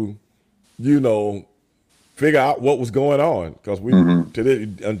trying to, figure out what was going on. Because today,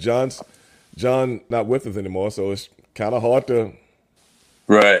 and John not with us anymore, so it's kind of hard to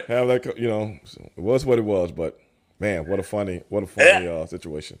have that, so it was what it was, but man, what a funny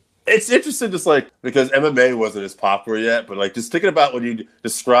situation. It's interesting, just like because MMA wasn't as popular yet, but like just thinking about when you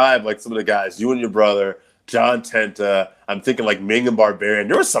describe like some of the guys, you and your brother, John Tenta. I'm thinking like Ming and Barbarian.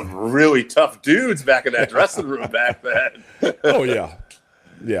 There were some really tough dudes back in that dressing room back then. Oh yeah.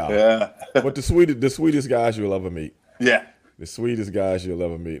 But the sweetest guys you'll ever meet. Yeah, the sweetest guys you'll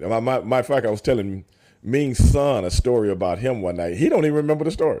ever meet. Matter of fact, I was telling Ming's son a story about him one night. He don't even remember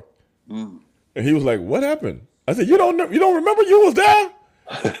the story. And he was like, "What happened?" I said, "You don't remember you was there?"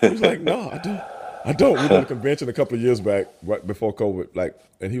 He was like, "No, I don't. We did a convention a couple of years back, right before COVID,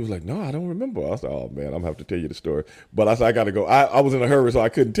 and he was like, "No, I don't remember." I said, "Oh man, I'm gonna have to tell you the story." But I said, "I gotta go." I was in a hurry, so I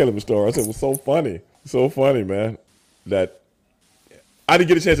couldn't tell him the story. I said, "It was so funny, man, that I didn't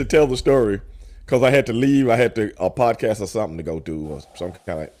get a chance to tell the story because I had to leave. I had a podcast or something to go do, or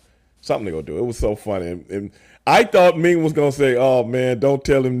something to go do. It was so funny, and I thought Ming was gonna say, "Oh man, don't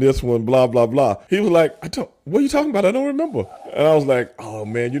tell him this one, blah blah blah." He was like, "What are you talking about? I don't remember." And I was like, "Oh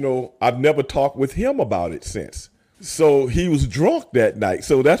man, I've never talked with him about it since." So he was drunk that night.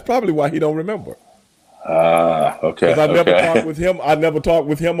 So that's probably why he don't remember. Okay. Because I never talked with him. I never talked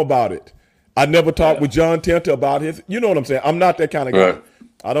with him about it. I never talked with John Tenter about his. You know what I'm saying? I'm not that kind of guy.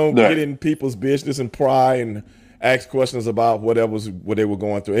 I don't get in people's business and pry and ask questions about what they were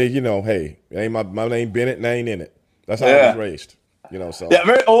going through. Hey, ain't my name Bennett and I ain't in it. That's how I was raised. So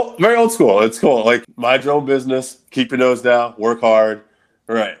very old school. It's cool. Like mind your own business, keep your nose down, work hard.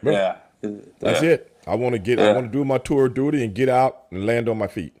 Right. Yeah. That's it. I want to do my tour of duty and get out and land on my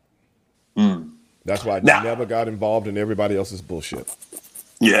feet. That's why I never got involved in everybody else's bullshit.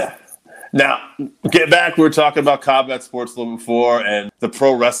 Yeah. Now, get back. We were talking about combat sports a little before and the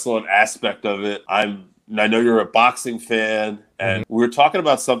pro wrestling aspect of it. I know you're a boxing fan, and we were talking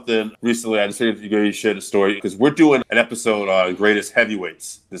about something recently. I just figured you share the story because we're doing an episode on greatest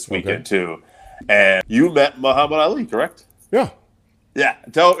heavyweights this weekend too. And you met Muhammad Ali, correct? Yeah. Yeah.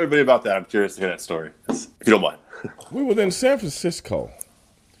 Tell everybody about that. I'm curious to hear that story, if you don't mind. We were in San Francisco,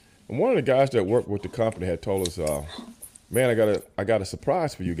 and one of the guys that worked with the company had told us, "Man, I got a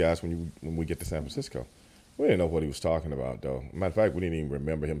surprise for you guys when we get to San Francisco." We didn't know what he was talking about, though. Matter of fact, we didn't even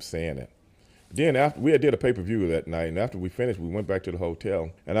remember him saying it. Then after we did a pay-per-view that night, and after we finished, we went back to the hotel.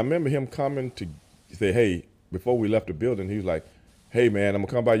 And I remember him coming to say, "Hey," before we left the building, he was like, "Hey, man, I'm going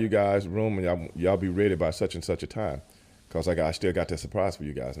to come by you guys' room, and y'all be ready by such and such a time because I still got that surprise for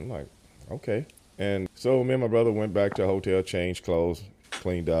you guys." And I'm like, okay. And so me and my brother went back to the hotel, changed clothes,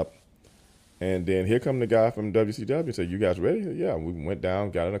 cleaned up. And then here come the guy from WCW and said, "You guys ready?" Yeah, we went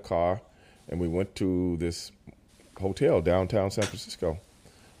down, got in a car, and we went to this hotel downtown San Francisco.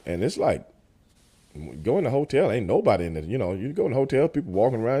 And it's like, go in the hotel, ain't nobody in it. You go in the hotel, people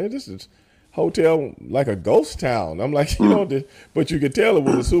walking around. This is hotel like a ghost town. I'm like, but you could tell it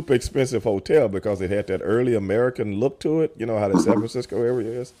was a super expensive hotel because it had that early American look to it. You know how the San Francisco area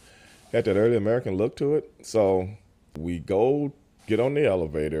is? Had that early American look to it. So we get on the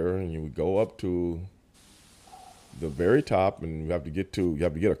elevator and you would go up to the very top, and you have to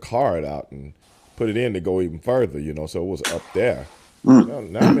get a card out and put it in to go even further, so it was up there. Now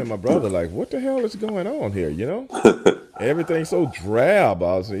me and my brother like, what the hell is going on here, Everything's so drab.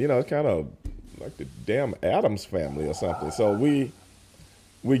 I was, it's kind of like the damn Addams Family or something. So we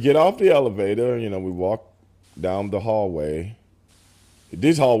get off the elevator, we walk down the hallway.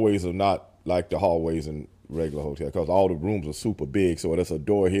 These hallways are not like the hallways in regular hotel because all the rooms are super big. So there's a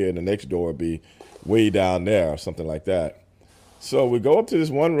door here and the next door would be way down there or something like that. So we go up to this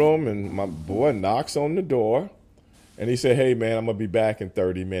one room and my boy knocks on the door and he said, "Hey man, I'm going to be back in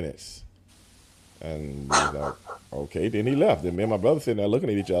 30 minutes. And we was like, okay. Then he left. Then me and my brother sitting there looking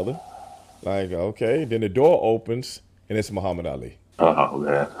at each other like, okay. Then the door opens and it's Muhammad Ali. Oh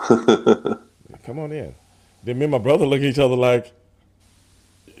man. Come on in. Then me and my brother look at each other like,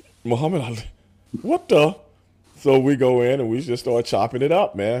 Muhammad Ali, what the? So we go in and we just start chopping it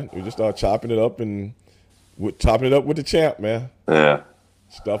up, man. We just start chopping it up and chopping it up with the champ, man. Yeah.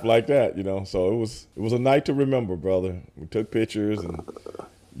 Stuff like that, So it was a night to remember, brother. We took pictures and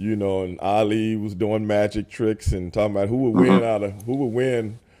and Ali was doing magic tricks and talking about who would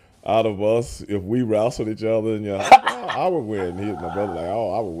win out of us if we wrestled each other, and I would win. My brother like,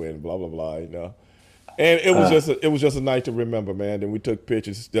 I would win, blah blah blah, And it was just a night to remember, man. Then we took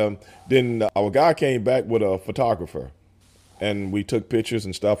pictures. Then our guy came back with a photographer, and we took pictures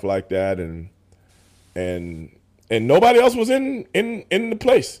and stuff like that. And nobody else was in the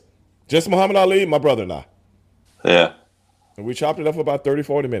place, just Muhammad Ali, my brother, and I. Yeah. And we chopped it up for about 30,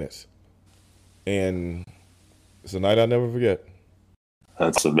 40 minutes, and it's a night I'll never forget.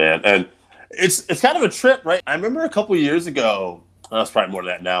 That's the man, and it's kind of a trip, right? I remember a couple of years ago. Well, it's probably more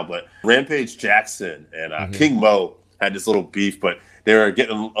than that now, but Rampage Jackson and King Mo had this little beef, but they were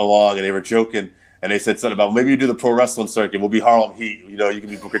getting along and they were joking, and they said something about maybe you do the pro wrestling circuit, we'll be Harlem Heat, you can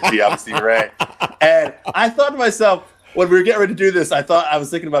be Booker T, obviously, right? And I thought to myself, when we were getting ready to do this, I was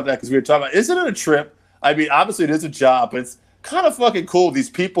thinking about that because we were talking about, isn't it a trip? I mean, obviously it is a job, but it's kind of fucking cool. These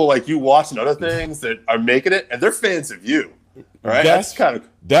people like you watching other things that are making it, and they're fans of you, right?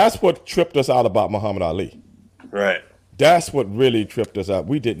 That's what tripped us out about Muhammad Ali. Right. That's what really tripped us up.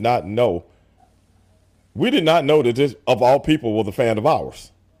 We did not know. We did not know that this, of all people, was a fan of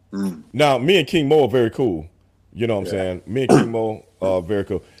ours. Now, me and King Mo are very cool. You know what I'm saying? Me and King Mo are very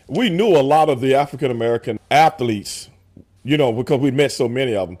cool. We knew a lot of the African-American athletes, you know, because we met so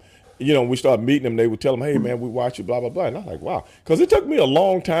many of them. You know, we started meeting them, they would tell them, hey, man, we watch you, blah, blah, blah. And I'm like, wow. Because it took me a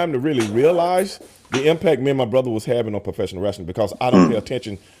long time to really realize the impact me and my brother was having on professional wrestling, because I don't pay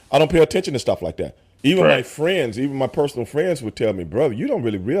attention. I don't pay attention to stuff like that. Even my friends, even my personal friends would tell me, brother, you don't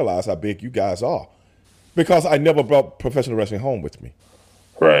really realize how big you guys are. Because I never brought professional wrestling home with me.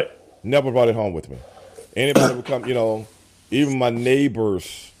 Right. Never brought it home with me. Anybody would come, you know, even my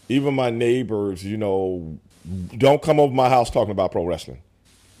neighbors, you know, don't come over my house talking about pro wrestling.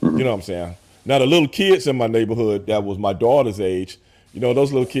 You know what I'm saying? Now, the little kids in my neighborhood that was my daughter's age, you know,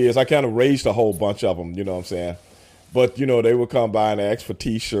 those little kids, I kind of raised a whole bunch of them, you know what I'm saying? But, you know, they would come by and ask for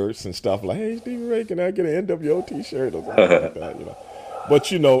T-shirts and stuff like, hey, Stevie Ray, can I get an NWO T-shirt or something like that, you know?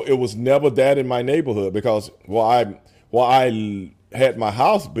 But, you know, it was never that in my neighborhood, because while I had my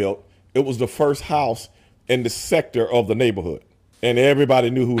house built, it was the first house in the sector of the neighborhood. And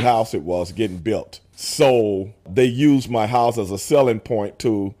everybody knew whose house it was getting built. So they used my house as a selling point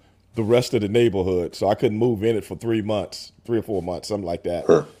to the rest of the neighborhood. So I couldn't move in it for 3 or 4 months, something like that.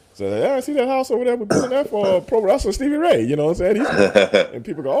 So yeah, I see that house over there. We're doing that for pro wrestler Stevie Ray. You know what I'm saying? And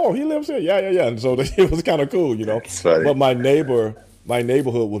people go, oh, he lives here. Yeah. And so it was kind of cool, you know. But my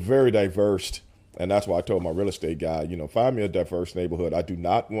neighborhood was very diverse. And that's why I told my real estate guy, you know, find me a diverse neighborhood.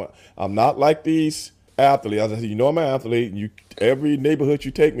 I'm not like these athletes. I said, you know, I'm an athlete. Every neighborhood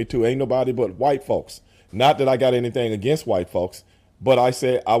you take me to ain't nobody but white folks. Not that I got anything against white folks, but I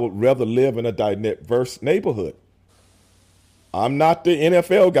said I would rather live in a diverse neighborhood. I'm not the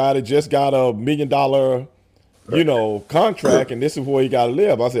NFL guy that just got $1 million, you know, contract, and this is where you got to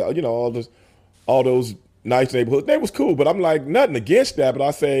live. I said, you know, all those nice neighborhoods, they was cool, but I'm like, nothing against that, but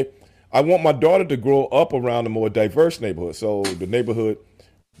I say, I want my daughter to grow up around a more diverse neighborhood. So the neighborhood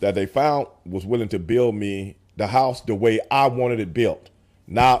that they found was willing to build me the house the way I wanted it built.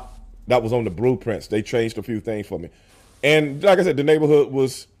 Now, that was on the blueprints. They changed a few things for me. And like I said, the neighborhood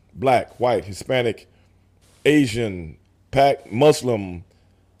was black, white, Hispanic, Asian, Muslim.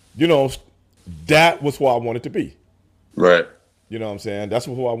 You know, that was who I wanted to be. Right. You know what I'm saying? That's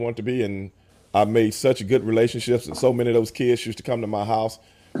who I wanted to be. And I made such good relationships. And so many of those kids used to come to my house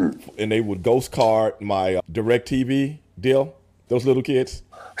and they would ghost card my DirecTV deal. Those little kids.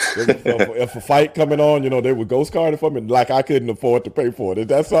 If a fight coming on, you know, they would ghost card it for me, like I couldn't afford to pay for it. Is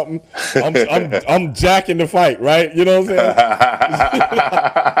that something? I'm jacking the fight, right? You know what I'm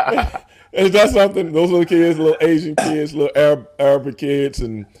saying? Is that something? Those little kids, little Asian kids, little Arabic kids,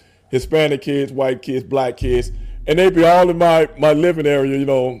 and Hispanic kids, white kids, black kids, and they'd be all in my living area, you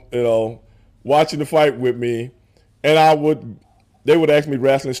know, watching the fight with me, and they would ask me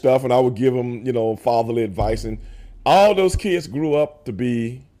wrestling stuff, and I would give them, you know, fatherly advice, and all those kids grew up to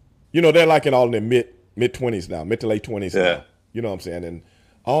be, you know, they're like in all in their mid-20s now, mid to late 20s now. You know what I'm saying? And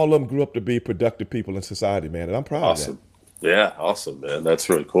all of them grew up to be productive people in society, man. And I'm proud of that. Yeah, awesome, man. That's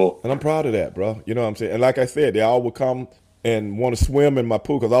really cool. And I'm proud of that, bro. You know what I'm saying? And like I said, they all would come and want to swim in my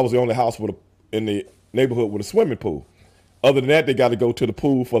pool, because I was the only house in the neighborhood with a swimming pool. Other than that, they got to go to the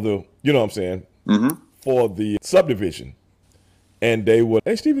pool for the, you know what I'm saying, for the subdivision. And they would,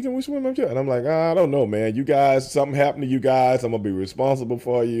 hey, Stevie, can we swim up here? And I'm like, I don't know, man. You guys, something happened to you guys. I'm going to be responsible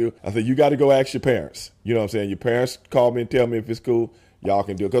for you. I said, you got to go ask your parents. You know what I'm saying? Your parents call me and tell me if it's cool. Y'all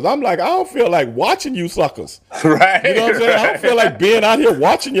can do it. Because I'm like, I don't feel like watching you suckers. Right. You know what I'm saying? I don't feel like being out here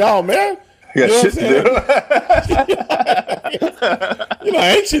watching y'all, man. You know what I'm saying? You know,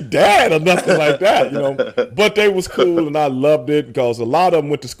 I ain't your dad or nothing like that, you know. But they was cool, and I loved it, because a lot of them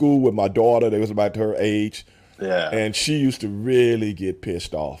went to school with my daughter. They was about her age. Yeah. And she used to really get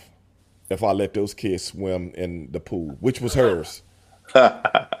pissed off if I let those kids swim in the pool, which was hers.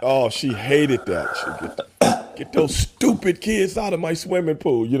 Oh, she hated that. She'd get those stupid kids out of my swimming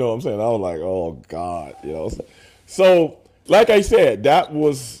pool. You know what I'm saying? I was like, oh, God. You know. So, like I said,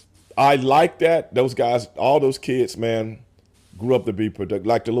 I like that. Those guys, all those kids, man, grew up to be productive.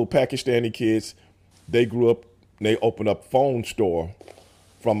 Like the little Pakistani kids, they grew up, they opened up a phone store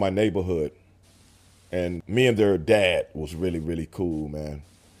from my neighborhood. And me and their dad was really, really cool, man.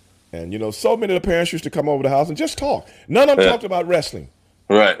 And, you know, so many of the parents used to come over the house and just talk. None of them talked about wrestling.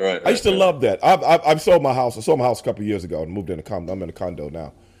 Right. I used to love that. I sold my house. I sold my house a couple of years ago and moved in a condo. I'm in a condo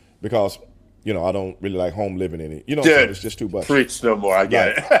now because, you know, I don't really like home living in it. You know, it's just too much. Preach no more. I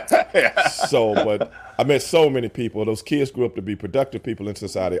get it. Yeah. So, but I met so many people. Those kids grew up to be productive people in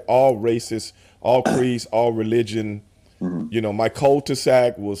society, all races, all creeds, all religion. You know, my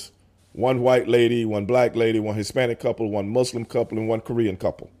cul-de-sac was one white lady, one black lady, one Hispanic couple, one Muslim couple, and one Korean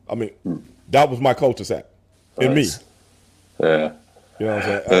couple. I mean, that was my cul-de-sac in me. Yeah. You know what I'm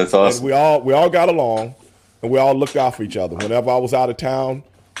saying? That's awesome. And we all got along, and we all looked out for each other. Whenever I was out of town,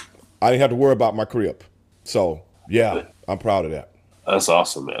 I didn't have to worry about my crib. So, yeah, I'm proud of that. That's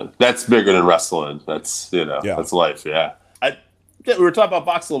awesome, man. That's bigger than wrestling. That's, that's life, yeah. We were talking about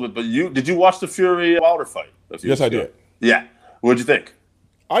boxing a little bit, but did you watch the Fury Wilder fight? Yes, I did. Yeah. What'd you think?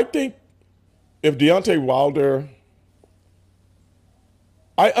 I think if Deontay Wilder,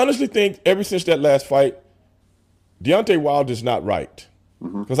 I honestly think ever since that last fight, Deontay Wilder's not right.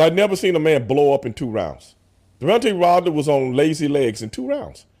 Because I've never seen a man blow up in 2 rounds. Deontay Wilder was on lazy legs in 2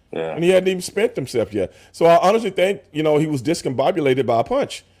 rounds. Yeah. And he hadn't even spent himself yet. So I honestly think, he was discombobulated by a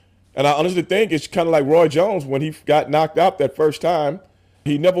punch. And I honestly think it's kind of like Roy Jones when he got knocked out that first time.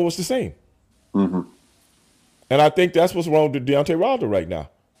 He never was the same. And I think that's what's wrong with Deontay Wilder right now.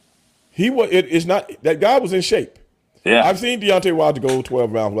 That guy was in shape. Yeah. I've seen Deontay Wilder go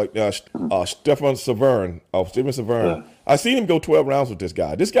 12 rounds like Stephen Severn. Yeah. I've seen him go 12 rounds with this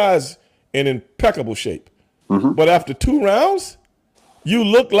guy. This guy's in impeccable shape. But after 2 rounds, you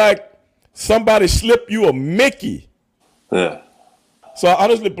look like somebody slipped you a Mickey. Yeah. So I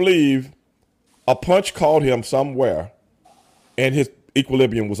honestly believe a punch caught him somewhere, and his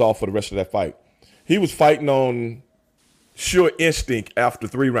equilibrium was off for the rest of that fight. He was fighting on sure instinct after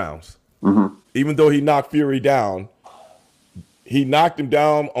 3 rounds. Even though he knocked Fury down, he knocked him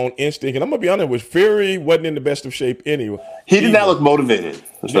down on instinct. And I'm going to be honest with Fury wasn't in the best of shape anyway. He did not look motivated.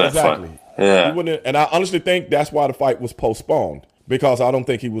 Exactly. Yeah. And I honestly think that's why the fight was postponed, because I don't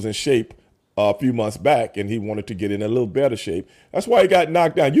think he was in shape a few months back, and he wanted to get in a little better shape. That's why he got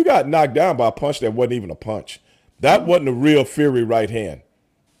knocked down. You got knocked down by a punch that wasn't even a punch. That wasn't a real Fury right hand.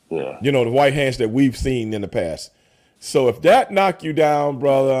 Yeah. The right hands that we've seen in the past. So if that knocked you down,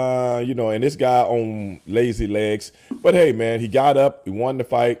 brother, and this guy on lazy legs, but hey, man, he got up, he won the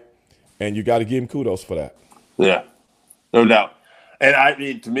fight, and you got to give him kudos for that. Yeah, no doubt. And I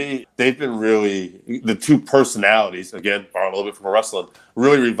mean, to me, they've been really, the 2 personalities, again, borrowing a little bit from wrestling,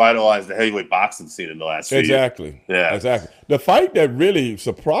 really revitalized the heavyweight boxing scene in the last few years. Yeah. Exactly. The fight that really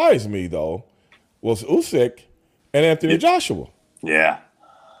surprised me, though, was Usyk and Anthony Joshua. Yeah.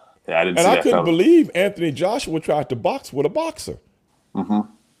 Yeah, I didn't see that. And I couldn't believe Anthony Joshua tried to box with a boxer. I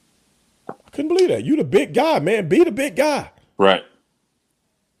couldn't believe that. You the big guy, man. Be the big guy. Right.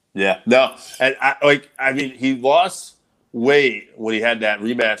 Yeah. No. And I mean, he lost weight when he had that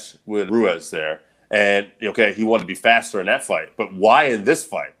rematch with Ruiz there. And, okay, he wanted to be faster in that fight. But why in this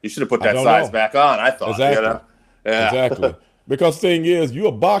fight? He should have put that size back on, I thought. Exactly. Yeah. Exactly. Because the thing is, you're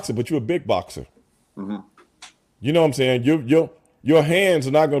a boxer, but you're a big boxer. You know what I'm saying? Your hands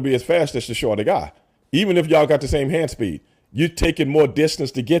are not going to be as fast as the shorter guy. Even if y'all got the same hand speed, you're taking more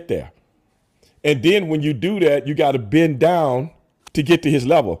distance to get there. And then when you do that, you got to bend down to get to his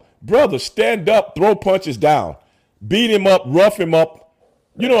level. Brother, stand up, throw punches down. Beat him up, rough him up.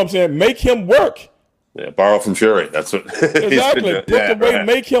 You know what I'm saying? Make him work. Yeah, borrow from Fury. That's what. Exactly. Put the weight,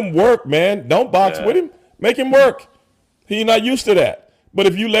 make him work, man. Don't box with him. Make him work. He's not used to that. But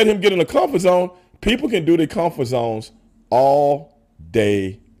if you let him get in a comfort zone, people can do their comfort zones all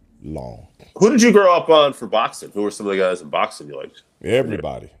day long. Who did you grow up on for boxing? Who were some of the guys in boxing you liked?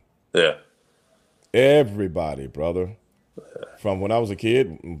 Everybody. Yeah. Everybody, brother. From when I was a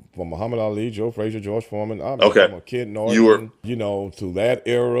kid, from Muhammad Ali, Joe Frazier, George Foreman, from a Kid Norton, to that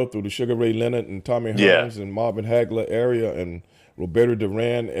era, through the Sugar Ray Leonard and Tommy Hearns and Marvin Hagler area and Roberto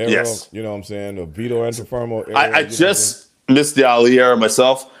Duran era, you know what I'm saying, the Vito Antuofermo era. I just missed the Ali era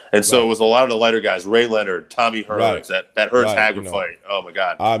myself, and so it was a lot of the lighter guys, Ray Leonard, Tommy Hearns, that Hearns Hagler fight. Oh, my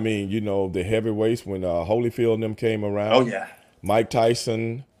God. I mean, the heavyweights when Holyfield and them came around. Oh, yeah. Mike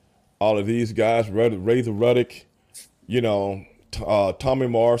Tyson, all of these guys, Razor Ruddock, Tommy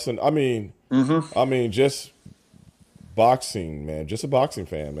Morrison. I mean, just boxing, man. Just a boxing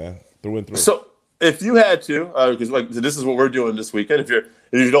fan, man, through and through. So, if you had to, because this is what we're doing this weekend. If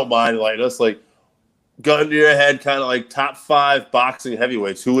you don't mind, us gun to your head, kind of top 5 boxing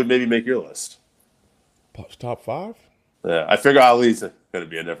heavyweights. Who would maybe make your list? Top 5? Yeah, I figure Ali's going to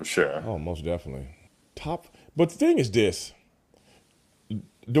be in there for sure. Oh, most definitely. But the thing is this: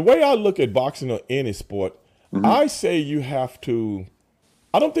 the way I look at boxing or any sport. I say you have to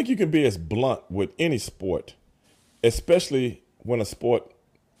 – I don't think you can be as blunt with any sport, especially when a sport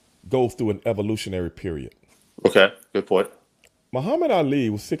goes through an evolutionary period. Okay, good point. Muhammad Ali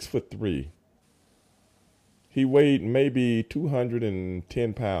was 6'3". He weighed maybe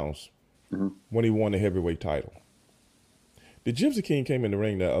 210 pounds when he won the heavyweight title. The Gypsy King came in the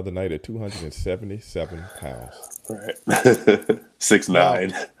ring the other night at 277 pounds. Right.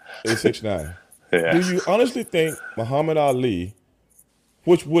 6'9". He's 6'9". Yeah. Do you honestly think Muhammad Ali,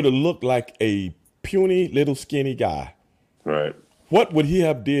 which would have looked like a puny little skinny guy, Right. what would he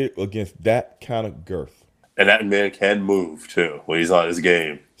have did against that kind of girth? And that man can move too when he's on his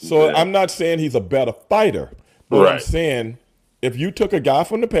game. So Yeah. I'm not saying he's a better fighter, but I'm Right. saying if you took a guy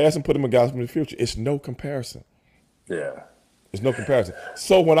from the past and put him a guy from the future, it's no comparison. Yeah. It's no comparison.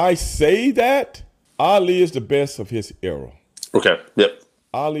 So when I say that, Ali is the best of his era. Okay. Yep.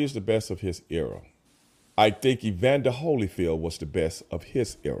 Ali is the best of his era. I think Evander Holyfield was the best of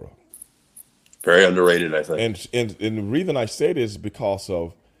his era. Very underrated, I think. And the reason I say this is because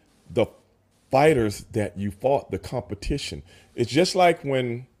of the fighters that you fought, the competition. It's just like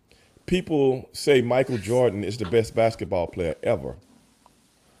when people say Michael Jordan is the best basketball player ever.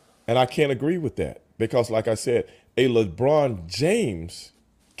 And I can't agree with that because, like I said, a LeBron James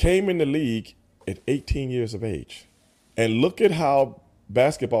came in the league at 18 years of age. And look at how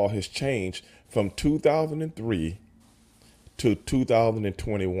basketball has changed from 2003 to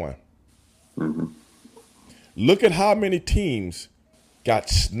 2021. Mm-hmm. Look at how many teams got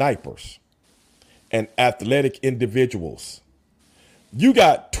snipers and athletic individuals. You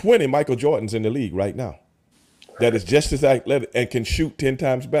got 20 Michael Jordans in the league right now that is just as athletic and can shoot 10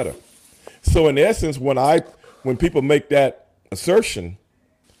 times better. So in essence, when people make that assertion,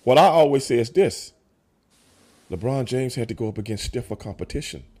 what I always say is this: LeBron James had to go up against stiffer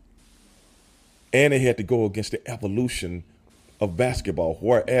competition. And he had to go against the evolution of basketball,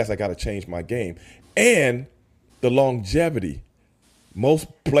 whereas I got to change my game. And the longevity. Most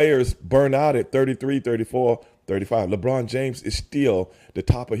players burn out at 33, 34, 35. LeBron James is still the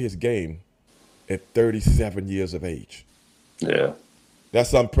top of his game at 37 years of age. Yeah.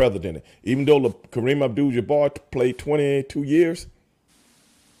 That's unprecedented. Even though Kareem Abdul-Jabbar played 22 years,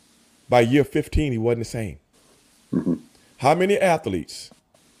 by year 15, he wasn't the same. Mm-hmm. How many athletes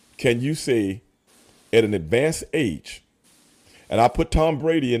can you say at an advanced age, and I put Tom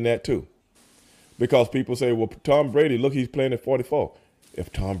Brady in that too, because people say, well, Tom Brady, look, he's playing at 44.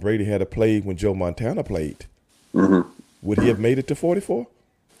 If Tom Brady had played when Joe Montana played, Mm-hmm. would he have made it to 44?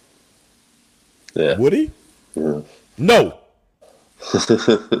 Yeah. Would he? Yeah. No.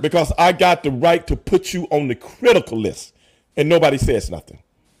 Because I got the right to put you on the critical list, and nobody says nothing.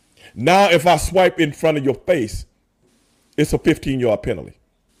 Now, if I swipe in front of your face, it's a 15-yard penalty.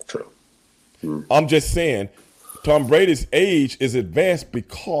 True. I'm just saying, Tom Brady's age is advanced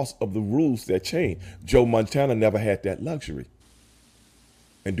because of the rules that changed. Joe Montana never had that luxury.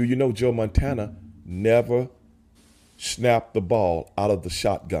 And do you know Joe Montana never snapped the ball out of the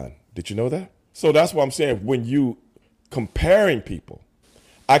shotgun? Did you know that? So that's what I'm saying. When you comparing people,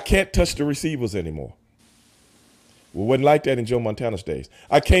 I can't touch the receivers anymore. Well, it wasn't like that in Joe Montana's days.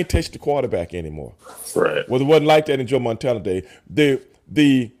 I can't touch the quarterback anymore. Right. Well, it wasn't like that in Joe Montana's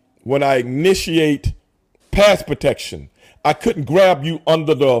day. When I initiate pass protection, I couldn't grab you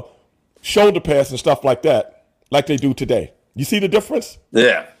under the shoulder pads and stuff like that, like they do today. You see the difference?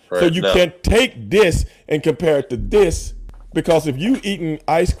 Yeah. Right. So you can't take this and compare it to this, because if you eating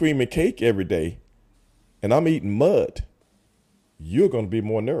ice cream and cake every day, and I'm eating mud, you're going to be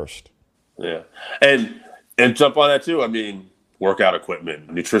more nourished. Yeah. And jump on that too. I mean, workout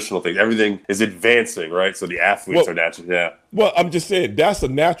equipment, nutritional things, everything is advancing, right? So the athletes are natural. Yeah. Well, I'm just saying that's a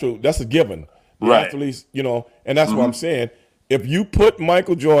given. The Right. athletes, and that's what I'm saying. If you put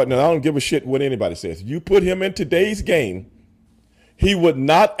Michael Jordan, and I don't give a shit what anybody says, you put him in today's game, he would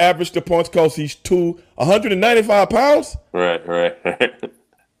not average the points because he's 195 pounds. Right.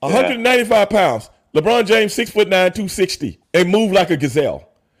 195 pounds. LeBron James, 6'9", 260, and move like a gazelle.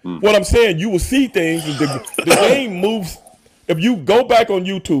 What I'm saying, you will see things. The game moves. If you go back on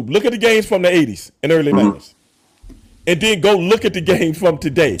YouTube, look at the games from the 80s and early 90s, and then go look at the game from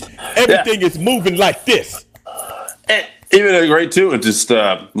today. Everything is moving like this. And even great too. And just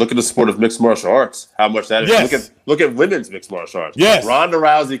look at the sport of mixed martial arts. How much that is. Yes. Look at women's mixed martial arts. Yes. Ronda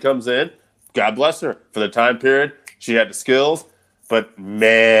Rousey comes in. God bless her for the time period. She had the skills. But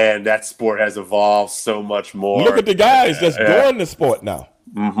man, that sport has evolved so much more. Look at the guys that's doing the sport now,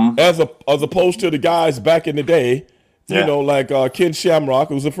 as opposed to the guys back in the day. Like Ken Shamrock,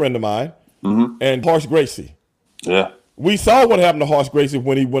 who's a friend of mine, and Horace Gracie. Yeah. We saw what happened to Horace Gracie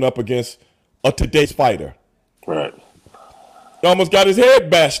when he went up against a today's fighter. Right. He almost got his head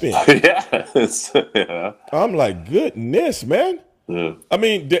bashed in. Yeah. I'm like, goodness, man. Yeah. I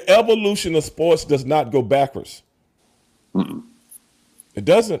mean, the evolution of sports does not go backwards. It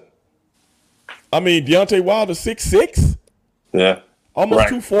doesn't. I mean, Deontay Wilder, 6'6", Yeah. almost Right.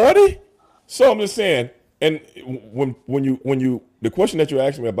 240. So I'm just saying, and when you the question that you're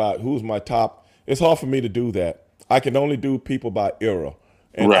asking me about who's my top, it's hard for me to do that. I can only do people by era.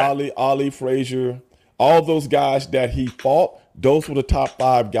 And Ali Frazier, all those guys that he fought, those were the top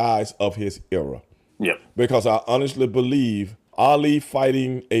 5 guys of his era. Yep. Because I honestly believe Ali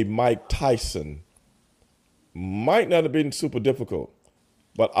fighting a Mike Tyson might not have been super difficult,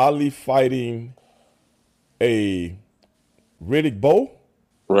 but Ali fighting a Riddick Bowe,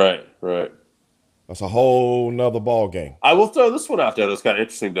 right. that's a whole nother ball game. I will throw this one out there that's kind of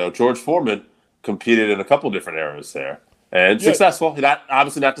interesting, though. George Foreman competed in a couple different eras there. And successful.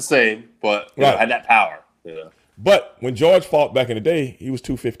 Obviously not the same, but you know, had that power. Yeah. But when George fought back in the day, he was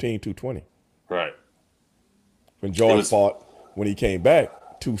 215, 220. Right. When George fought, when he came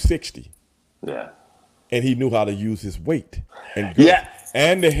back, 260. Yeah. And he knew how to use his weight.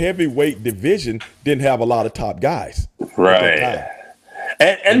 And the heavyweight division didn't have a lot of top guys. Right.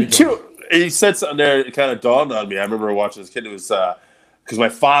 And two, he said something there, it kind of dawned on me. I remember watching this kid. It was because my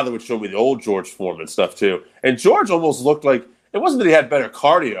father would show me the old George Foreman stuff too. And George almost looked like, it wasn't that he had better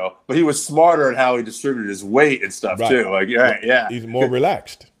cardio, but he was smarter at how he distributed his weight and stuff too. Like, yeah. He's more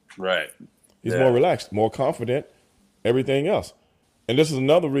relaxed. Right. He's more relaxed, more confident, everything else. And this is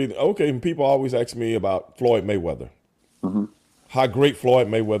another reason. Okay, and people always ask me about Floyd Mayweather. Mm-hmm. How great Floyd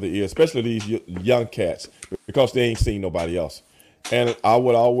Mayweather is, especially these young cats, because they ain't seen nobody else. And I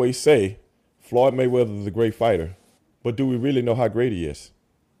would always say, Floyd Mayweather is a great fighter, but do we really know how great he is?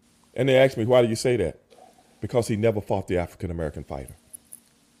 And they ask me, why do you say that? Because he never fought the African-American fighter.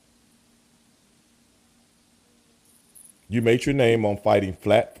 You made your name on fighting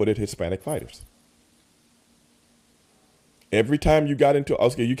flat-footed Hispanic fighters. Every time you got into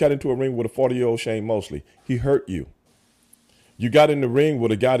a ring with a 40-year-old Shane Mosley, he hurt you. You got in the ring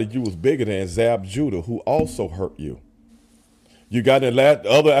with a guy that you was bigger than, Zab Judah, who also hurt you. You got in the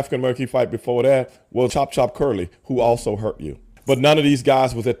other African-American fight before that, well, Chop Curley, who also hurt you. But none of these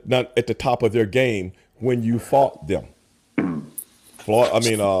guys was at the top of their game when you fought them.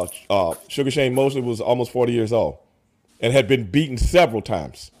 Sugar Shane Mosley was almost 40 years old and had been beaten several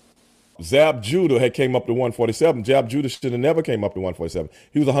times. Zab Judah had came up to 147. Zab Judah should have never came up to 147.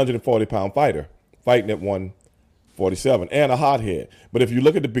 He was a 140-pound fighter fighting at 147 and a hothead. But if you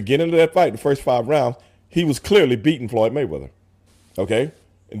look at the beginning of that fight, the first 5 rounds, he was clearly beating Floyd Mayweather. Okay?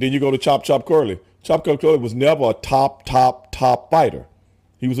 And then you go to Chop Curley. Chop Curley was never a top fighter.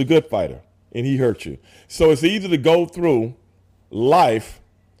 He was a good fighter, and he hurt you. So it's easy to go through life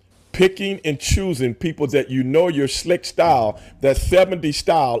picking and choosing people that you know your slick style, that 70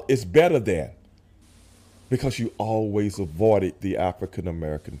 style is better than, because you always avoided the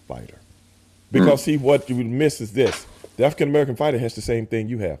African-American fighter. Because see, what you would miss is this. The African-American fighter has the same thing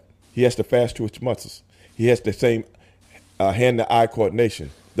you have. He has the fast twitch muscles. He has the same hand-to-eye coordination,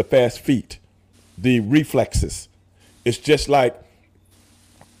 the fast feet, the reflexes. It's just like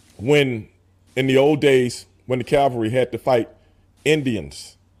when, in the old days, when the cavalry had to fight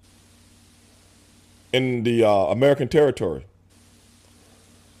Indians in the American territory.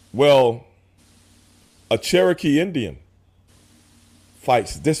 Well, a Cherokee Indian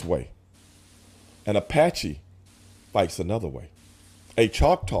fights this way. An Apache fights another way. A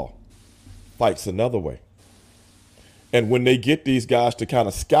Choctaw fights another way. And when they get these guys to kind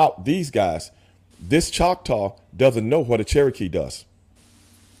of scout these guys, this Choctaw doesn't know what a Cherokee does.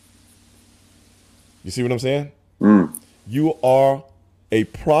 You see what I'm saying? You are a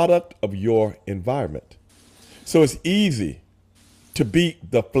product of your environment. So it's easy to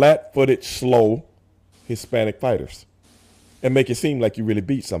beat the flat-footed, slow Hispanic fighters and make it seem like you really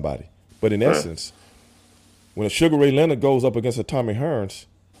beat somebody. But in essence, when a Sugar Ray Leonard goes up against a Tommy Hearns,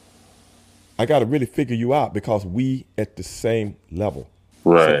 I got to really figure you out, because we at the same level.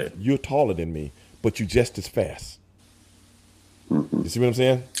 Right. So you're taller than me, but you're just as fast. You see what I'm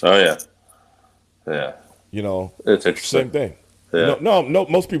saying? Oh, yeah. Yeah. You know, it's interesting. Same thing. Yeah. No,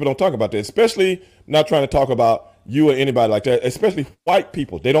 most people don't talk about that, especially not trying to talk about you or anybody like that, especially white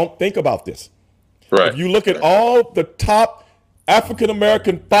people. They don't think about this. Right. If you look at all the top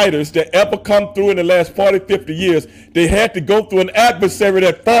African-American fighters that ever come through in the last 40, 50 years, they had to go through an adversary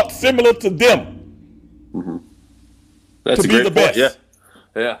that fought similar to them That's to a be great the point. best.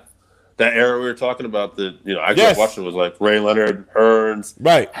 Yeah. That era we were talking about, I grew up watching, was like Ray Leonard, Hearns,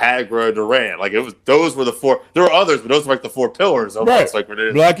 Hagra, Duran. Like those were the 4. There were others, but those were like the 4 pillars. Almost, like you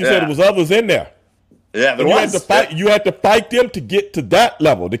said, there was others in there. Yeah, there was. You had to fight them to get to that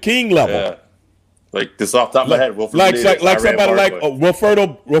level, the king level. Yeah. Like this off the top of my head, Wilfred Benitez, like somebody like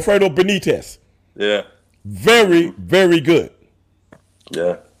Wilfredo Benitez. Yeah. Very, very good.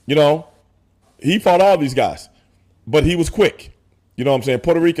 Yeah. You know, he fought all these guys, but he was quick. You know what I'm saying?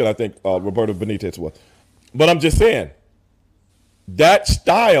 Puerto Rican, I think Roberto Benitez was. But I'm just saying, that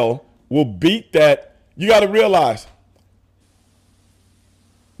style will beat that. You got to realize,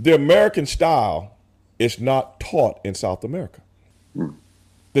 the American style is not taught in South America.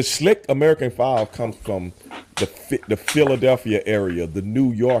 The slick American style comes from the Philadelphia area, the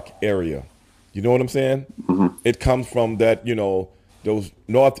New York area. You know what I'm saying? It comes from that, those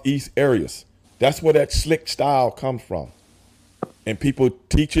northeast areas. That's where that slick style comes from. And people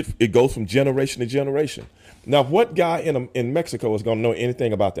teach it. It goes from generation to generation. Now, what guy in Mexico is going to know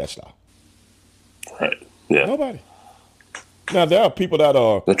anything about that style? Right. Yeah. Nobody. Now, there are people that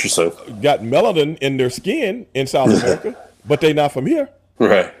got melanin in their skin in South America, but they're not from here.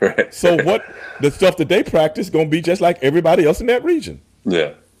 Right. So the stuff that they practice going to be just like everybody else in that region.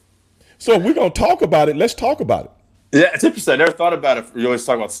 Yeah. So if we're going to talk about it, let's talk about it. Yeah, it's interesting. I never thought about it. You always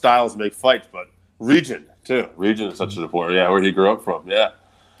talk about styles make fights, but region, too. Region is such an important, where he grew up from, yeah.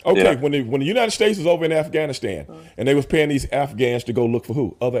 Okay, yeah. When the United States was over in Afghanistan, and they was paying these Afghans to go look for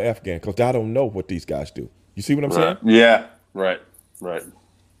who? Other Afghans, because I don't know what these guys do. You see what I'm saying? Yeah, right.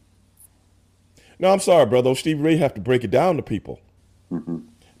 No, I'm sorry, brother. Steve Ray have to break it down to people.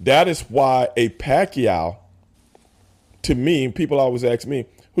 That is why a Pacquiao, to me, people always ask me,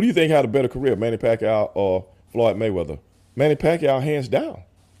 who do you think had a better career, Manny Pacquiao or Floyd Mayweather? Manny Pacquiao, hands down.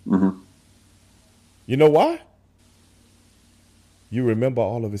 You know why? You remember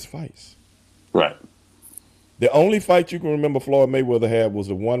all of his fights. Right. The only fight you can remember Floyd Mayweather had was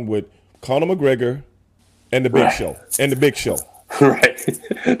the one with Conor McGregor and the Big Show. And the Big Show. Right.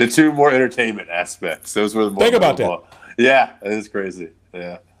 The two more entertainment aspects. Those were the more. Think about that. Yeah, that is crazy.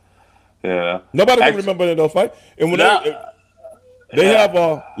 Yeah. Nobody can remember those fights. And when they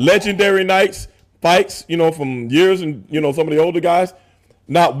have legendary fights, from years and, some of the older guys.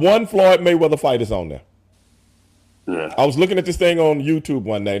 Not one Floyd Mayweather fight is on there. Yeah. I was looking at this thing on YouTube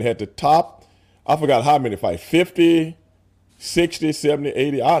one night. It had the top, I forgot how many fights, 50, 60, 70,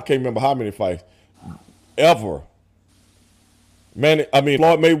 80. I can't remember how many fights ever. Floyd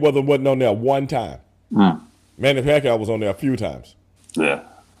Mayweather wasn't on there one time. Manny Pacquiao was on there a few times. Yeah.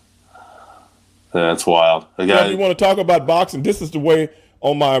 That's wild. If you want to talk about boxing, this is the way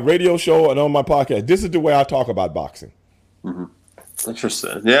on my radio show and on my podcast. This is the way I talk about boxing.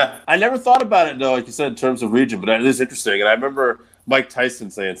 Interesting. Yeah. I never thought about it, though, like you said, in terms of region, but it is interesting. And I remember Mike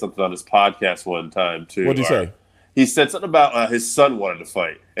Tyson saying something on his podcast one time, too. What did he say? He said something about his son wanted to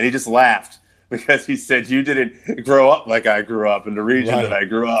fight, and he just laughed because he said, you didn't grow up like I grew up in the region that I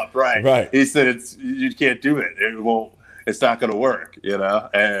grew up. Right. He said, you can't do it. It's not going to work,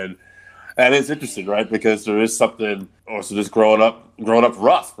 And it's interesting, right? Because there is something also just growing up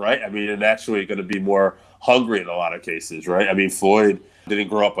rough, right? And actually going to be more hungry in a lot of cases, right? Floyd didn't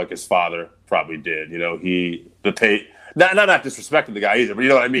grow up like his father probably did. Not disrespecting the guy either, but you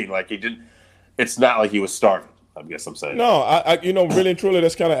know what I mean? Like he didn't. It's not like he was starving. I guess I'm saying. No, I really and truly,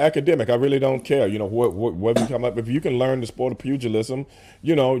 that's kind of academic. I really don't care. What you come up. If you can learn the sport of pugilism,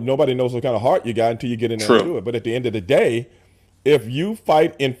 nobody knows what kind of heart you got until you get in there and do it. But at the end of the day, if you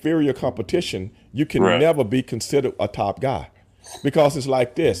fight inferior competition, you can never be considered a top guy, because it's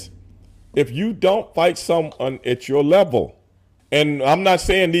like this. If you don't fight someone at your level, and I'm not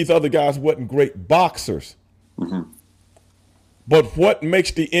saying these other guys wasn't great boxers, but what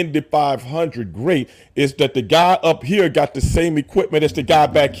makes the Indy 500 great is that the guy up here got the same equipment as the guy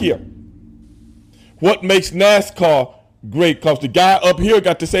back here. What makes NASCAR great, because the guy up here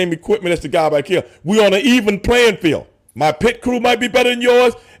got the same equipment as the guy back here. We're on an even playing field. My pit crew might be better than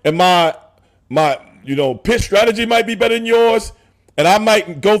yours, and my pit strategy might be better than yours, and I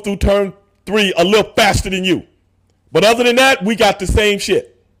might go through turn 3 a little faster than you. But other than that, we got the same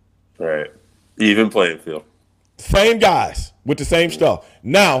shit. Right. Even playing field. Same guys with the same stuff.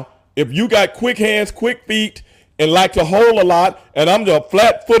 Now, if you got quick hands, quick feet, and like to hold a lot, and I'm the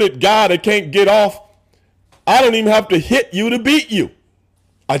flat-footed guy that can't get off, I don't even have to hit you to beat you.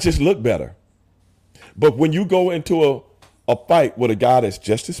 I just look better. But when you go into a fight with a guy that's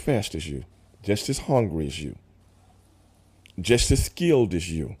just as fast as you, just as hungry as you, just as skilled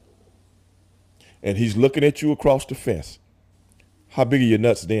as you, and he's looking at you across the fence, how big are your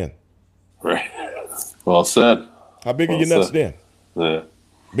nuts then? Right. Well said. How big are your nuts then? Yeah.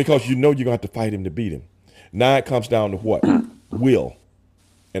 Because you're going to have to fight him to beat him. Now it comes down to what? Will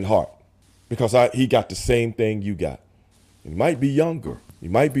and heart. Because he got the same thing you got. He might be younger. He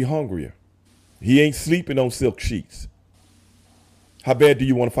might be hungrier. He ain't sleeping on silk sheets. How bad do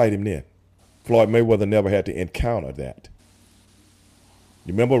you want to fight him then? Floyd Mayweather never had to encounter that.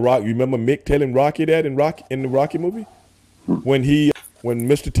 You remember Mick telling Rocky that in the Rocky movie? When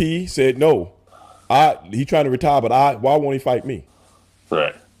Mr. T said, no, he trying to retire, but why won't he fight me?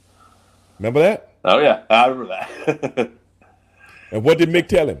 Right. Remember that? Oh, yeah. I remember that. And what did Mick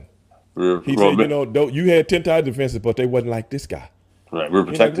tell him? He said, you had 10 title defenses, but they wasn't like this guy. Right, we're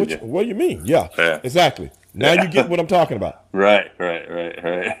protecting you. What do you mean? Yeah. Exactly. Now you get what I'm talking about. Right.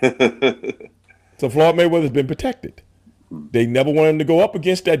 So Floyd Mayweather's been protected. They never wanted him to go up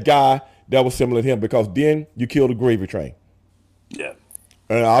against that guy that was similar to him, because then you kill the gravy train. Yeah.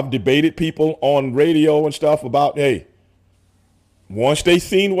 And I've debated people on radio and stuff about, hey, once they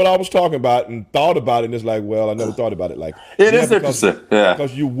seen what I was talking about and thought about it, and it's like, well, I never thought about it. Like, it is interesting.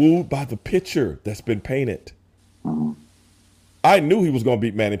 Because you wooed by the picture that's been painted. Mm-hmm. I knew he was going to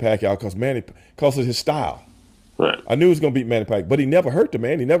beat Manny Pacquiao because of his style. Right. I knew he was going to beat Manny Pacquiao, but he never hurt the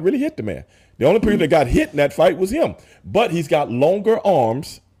man. He never really hit the man. The only person that got hit in that fight was him. But he's got longer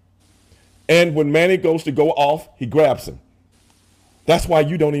arms, and when Manny goes to go off, he grabs him. That's why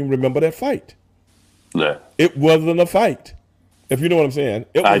you don't even remember that fight. Yeah. It wasn't a fight. If you know what I'm saying.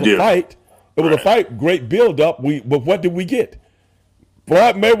 It was a fight. It was a fight, great build-up. But what did we get?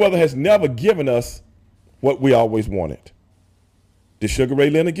 Floyd Mayweather has never given us what we always wanted. Did Sugar Ray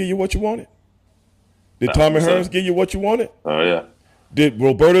Leonard give you what you wanted? Did Tommy Hearns give you what you wanted? Oh, yeah. Did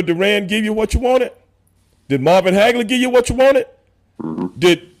Roberto Duran give you what you wanted? Did Marvin Hagler give you what you wanted? Mm-hmm.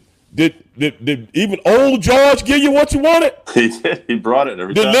 Did even old George give you what you wanted? He did. He brought it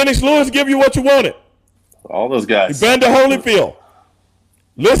every time. Did Lennox Lewis give you what you wanted? All those guys. Evander Holyfield.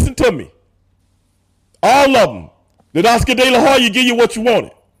 Listen to me. All of them. Did Oscar De La Hoya give you what you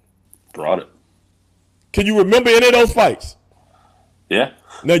wanted? Brought it. Can you remember any of those fights? Yeah.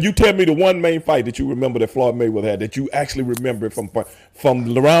 Now you tell me the one main fight that you remember that Floyd Mayweather had, that you actually remember from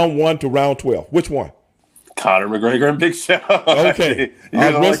round 1 to round 12. Which one? Conor McGregor and Big Show. Okay.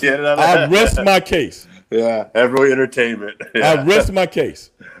 I rest my case. Yeah. Every entertainment. Yeah. I rest my case.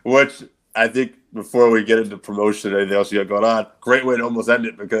 Which I think before we get into promotion and anything else you got going on, great way to almost end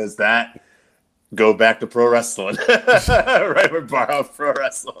it, because that go back to pro wrestling. Right, we're borrowing pro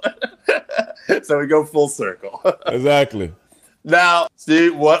wrestling. So we go full circle. Exactly. Now,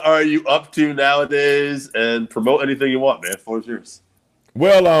 Steve, what are you up to nowadays? And promote anything you want, man. Floor's yours.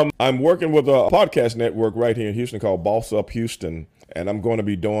 Well, I'm working with a podcast network right here in Houston called Boss Up Houston, and I'm going to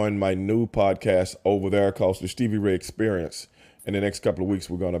be doing my new podcast over there called the Stevie Ray Experience. In the next couple of weeks,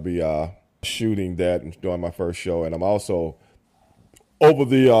 we're going to be shooting that and doing my first show. And I'm also over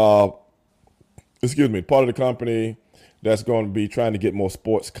the, part of the company that's going to be trying to get more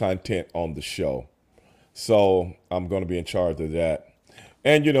sports content on the show. So I'm going to be in charge of that.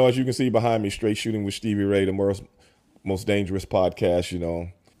 And, as you can see behind me, Straight Shooting with Stevie Ray, the world's most dangerous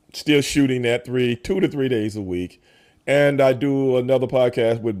podcast, still shooting that 2 to 3 days a week. And I do another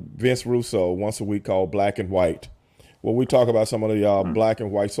podcast with Vince Russo once a week called Black and White, where we talk about some of the black and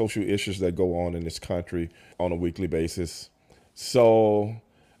white social issues that go on in this country on a weekly basis. So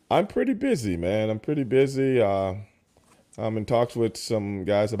I'm pretty busy, man. I'm pretty busy. I'm in talks with some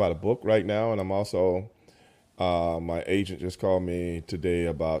guys about a book right now, and I'm also my agent just called me today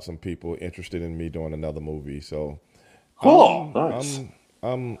about some people interested in me doing another movie. So cool. Nice.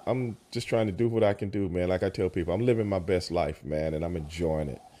 I'm just trying to do what I can do, man. Like I tell people, I'm living my best life, man, and I'm enjoying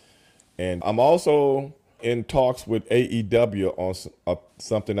it. And I'm also in talks with AEW on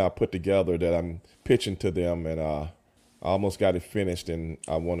something I put together that I'm pitching to them, and I almost got it finished, and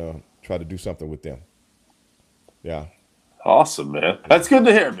I want to try to do something with them. Yeah. Awesome, man. That's good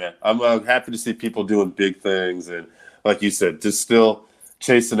to hear, man. I'm happy to see people doing big things, and like you said, just still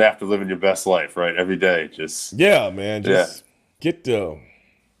chasing after living your best life, right? Every day, man. Get the,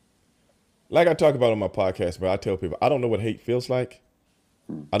 like I talk about on my podcast, but I tell people, I don't know what hate feels like.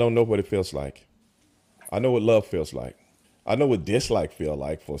 I don't know what it feels like. I know what love feels like. I know what dislike feel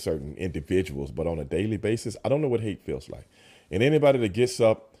like for certain individuals, but on a daily basis, I don't know what hate feels like. And anybody that gets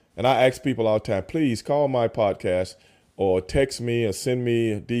up, and I ask people all the time, please call my podcast or text me or send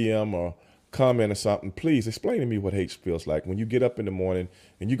me a DM or comment or something. Please explain to me what hate feels like when you get up in the morning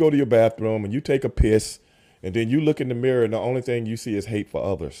and you go to your bathroom and you take a piss and then you look in the mirror and the only thing you see is hate for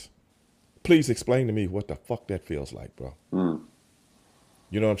others. Please explain to me what the fuck that feels like, bro.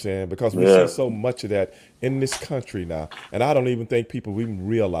 You know what I'm saying? Because we see so much of that in this country now. And I don't even think people even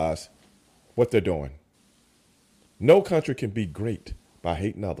realize what they're doing. No country can be great by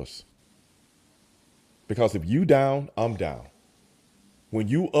hating others. Because if you down, I'm down. When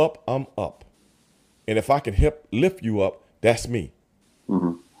you up, I'm up. And if I can help lift you up, that's me.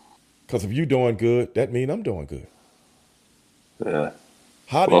 Because if you doing good, that means I'm doing good. Yeah.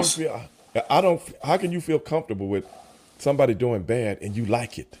 How do you feel? How can you feel comfortable with somebody doing bad and you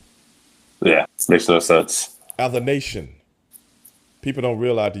like it? Yeah, makes no sense. As a nation, people don't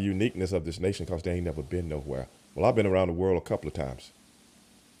realize the uniqueness of this nation because they ain't never been nowhere. Well, I've been around the world a couple of times,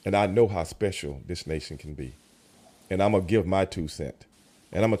 and I know how special this nation can be. And I'm going to give my 2 cents.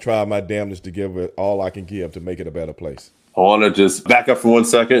 And I'm going to try my damnedest to give it all I can give to make it a better place. I want to just back up for 1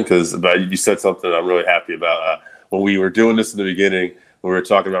 second because you said something I'm really happy about. When we were doing this in the beginning, when we were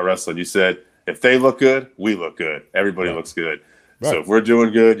talking about wrestling, you said, if they look good, we look good. Everybody looks good. Right. So if we're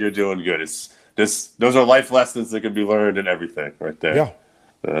doing good, you're doing good. Those are life lessons that can be learned in everything right there. Yeah.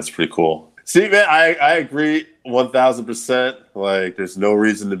 That's pretty cool. See, man, I agree 1,000%. Like, there's no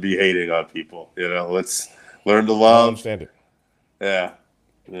reason to be hating on people. Let's learn to love. I understand it. Yeah.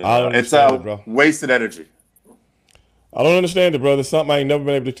 It's wasted energy. I don't understand it, brother. It's something I ain't never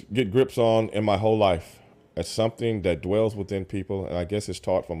been able to get grips on in my whole life. It's something that dwells within people, and I guess it's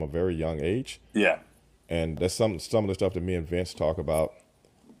taught from a very young age. Yeah. And that's some of the stuff that me and Vince talk about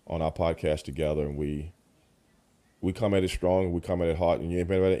on our podcast together, and we come at it strong, we come at it hard. And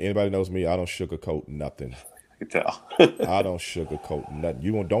anybody knows me, I don't sugarcoat nothing. I can tell. I don't sugarcoat nothing.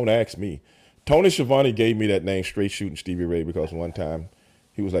 You don't ask me. Tony Schiavone gave me that name, Straight Shooting Stevie Ray, because one time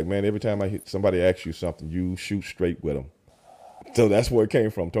he was like, man, every time somebody asks you something, you shoot straight with them. So that's where it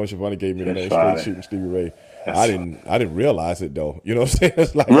came from. Tony Schiavone gave me that name, Straight Shooting Stevie Ray. I didn't realize it though. You know what I'm saying?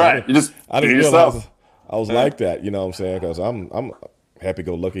 It's like, right. I didn't realize I was like that. You know what I'm saying? Because I'm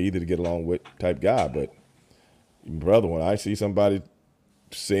happy-go-lucky, either to get along with type guy. But brother, when I see somebody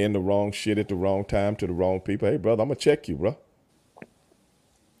saying the wrong shit at the wrong time to the wrong people, hey brother, I'm gonna check you, bro. I'm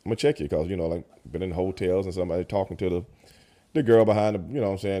gonna check you because like been in hotels and somebody talking to the girl behind the, you know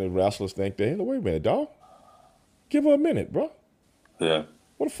what I'm saying, the wrestlers think they, wait a minute, dog. Give her a minute, bro. Yeah.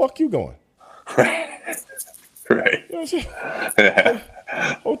 Where the fuck you going? Right. You know what I'm saying? Yeah.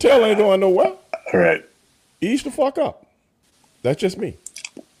 Hotel ain't going nowhere. Right. Ease the fuck up. That's just me.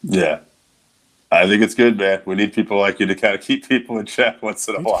 Yeah. I think it's good, man. We need people like you to kind of keep people in check once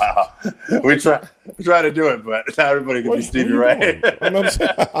in a while. we try to do it, but not everybody can be Stevie Ray.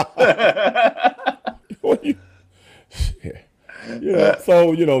 Yeah.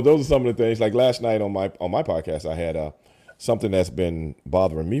 So, those are some of the things. Like last night on my podcast, I had something that's been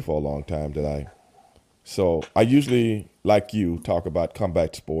bothering me for a long time so I usually, like you, talk about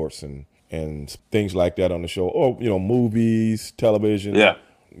combat sports and things like that on the show, or movies, television. Yeah.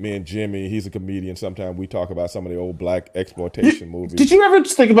 Me and Jimmy, he's a comedian. Sometimes we talk about some of the old black exploitation movies. Did you ever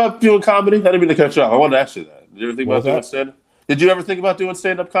just think about doing comedy? I didn't mean to cut you off. I wanted to ask you that. Did you ever think about doing stand-up? Did you ever think about doing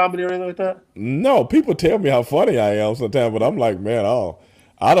stand-up comedy or anything like that? No, people tell me how funny I am sometimes, but I'm like, man,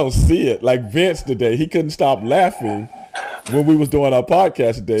 I don't see it. Like Vince today, he couldn't stop laughing when we was doing our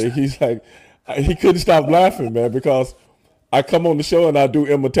podcast today. He's like, he couldn't stop laughing, man, because I come on the show and I do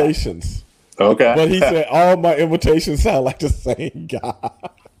imitations. Okay. But he said all my imitations sound like the same guy.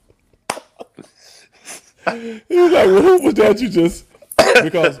 He was like, well, who was that you just...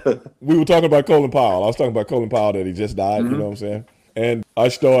 Because we were talking about Colin Powell. I was talking about Colin Powell that he just died, you know what I'm saying? And I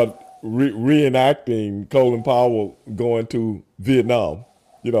started reenacting Colin Powell going to Vietnam,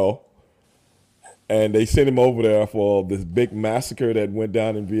 and they sent him over there for this big massacre that went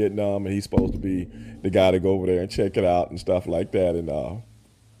down in Vietnam, and he's supposed to be the guy to go over there and check it out and stuff like that.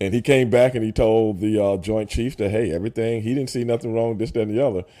 And he came back and he told the Joint Chiefs that, hey, everything, he didn't see nothing wrong, this, that, and the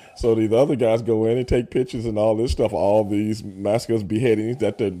other. So these other guys go in and take pictures and all this stuff, all these massacres, beheadings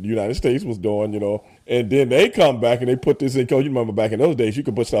that the United States was doing, And then they come back and they put this in, because you remember back in those days, you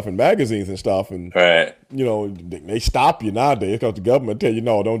could put stuff in magazines and stuff. And, right. They stop you nowadays because the government tell you,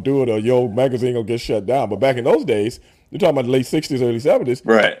 no, don't do it or your magazine will get shut down. But back in those days, you're talking about the late 60s, early 70s.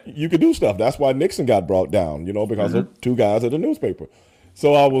 Right. You could do stuff. That's why Nixon got brought down, because of two guys at the newspaper.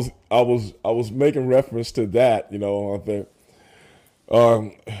 So I was making reference to that, I think.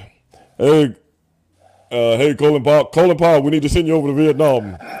 Hey, Colin Powell, we need to send you over to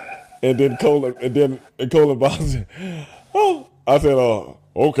Vietnam. And then Colin Powell said, oh, I said,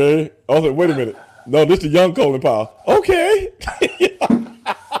 okay. I said, wait a minute. No, this is the young Colin Powell. Okay. He's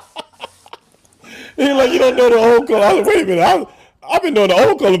like, you don't know the old Colin. I said, wait a minute. I've been doing the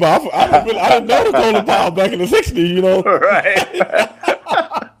old Colin Powell. I didn't know the Colin Powell back in the 60s, Right.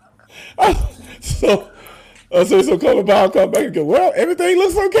 So Colin Powell come back and go, well, everything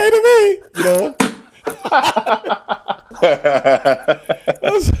looks okay to me,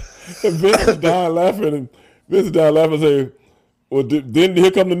 And Vince is dying laughing, and say, well, then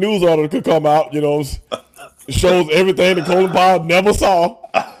here come the news article could come out, shows everything that Colin Powell never saw.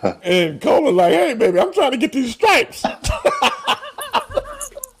 And Colin like, hey, baby, I'm trying to get these stripes.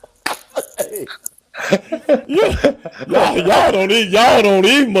 Y'all don't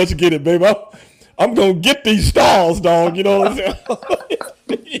even much get it, baby. I'm gonna get these stars, dog. You know what I'm saying?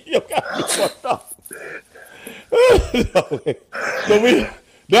 You got me fucked up. So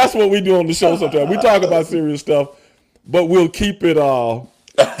that's what we do on the show sometimes. We talk about serious stuff, but we'll keep it you know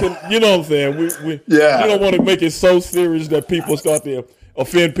what I'm saying? We don't want to make it so serious that people start to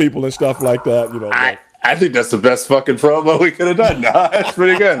offend people and stuff like that. I think that's the best fucking promo we could have done. No, that's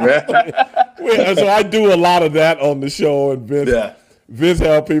pretty good, man. So I do a lot of that on the show, and Vince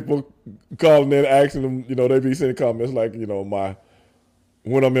have people calling in, asking them, they be sending comments like,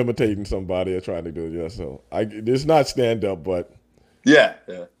 when I'm imitating somebody or trying to do it. Yeah, so it's not stand up, but yeah.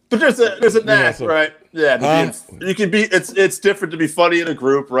 But there's a knack, right? Yeah, you can be. It's different to be funny in a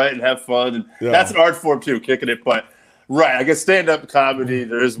group, right, and have fun, and that's an art form too, kicking it. But right, I guess stand up comedy.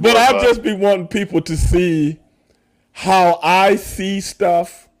 There's, but I just be wanting people to see how I see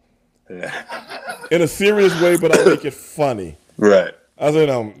stuff in a serious way, but I make it funny. Right. I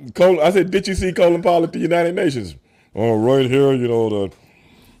said, did you see Colin Powell at the United Nations? Oh, right here, the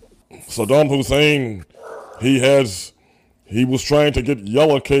Saddam Hussein, he was trying to get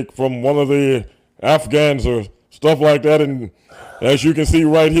yellow cake from one of the Afghans or stuff like that. And as you can see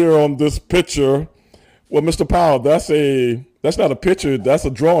right here on this picture, well, Mr. Powell, that's not a picture, that's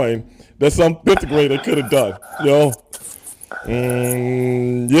a drawing that some fifth grader could have done. Yeah,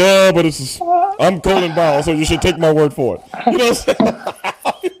 but I'm Colin Powell, so you should take my word for it. You know what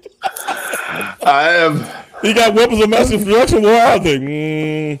I'm saying? He got weapons of mass destruction. Where are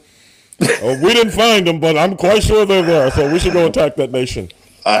they? We didn't find them, but I'm quite sure they're there. So we should go attack that nation.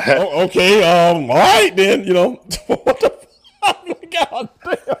 Okay. All right then. What the fuck? God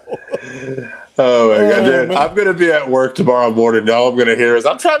damn. Oh my God, dude. I'm gonna be at work tomorrow morning. All I'm gonna hear is,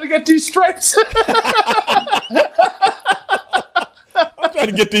 "I'm trying to get these stripes." I'm trying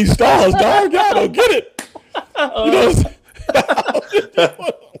to get these stars, dog. I don't get it.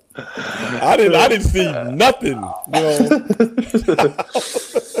 I didn't see nothing.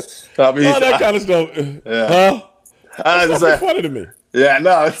 I mean, all that kind of stuff. Yeah. That's funny to me. Yeah,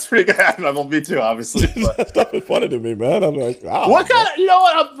 no, it's pretty good. Well, me too, obviously. That stuff is funny to me, man. I'm like, what kind of?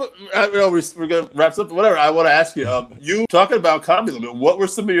 We're gonna wrap up. Whatever. I want to ask you. You talking about comedy a little bit. What were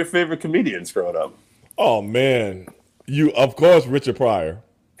some of your favorite comedians growing up? Oh man, of course, Richard Pryor.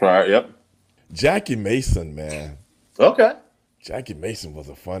 Pryor, yep. Jackie Mason, man. Okay. Jackie Mason was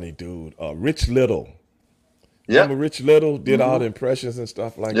a funny dude. Rich Little. Yeah. Remember Rich Little did all the impressions and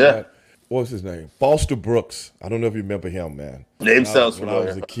stuff like that. What was his name? Foster Brooks. I don't know if you remember him, man. Name sounds familiar. When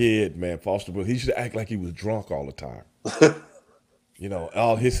I was a kid, man, Foster Brooks, he used to act like he was drunk all the time.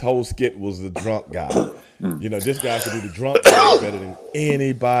 All his whole skit was the drunk guy. This guy could do the drunk guy better than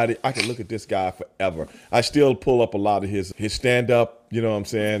anybody. I could look at this guy forever. I still pull up a lot of his stand-up, you know what I'm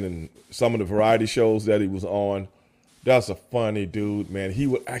saying, and some of the variety shows that he was on. That's a funny dude, man. He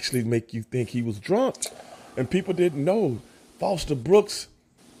would actually make you think he was drunk. And people didn't know Foster Brooks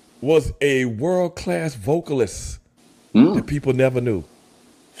was a world-class vocalist that people never knew.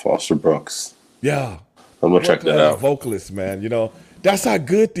 Foster Brooks. Yeah. I'm going to check that out. Vocalist, man. That's how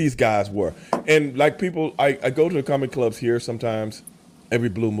good these guys were. And like people, I go to the comedy clubs here sometimes, every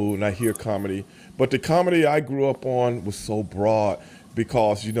blue moon, and I hear comedy. But the comedy I grew up on was so broad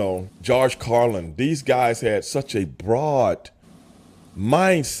because, George Carlin, these guys had such a broad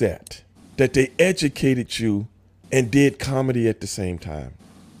mindset that they educated you and did comedy at the same time.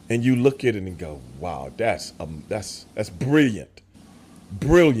 And you look at it and go, wow, that's brilliant.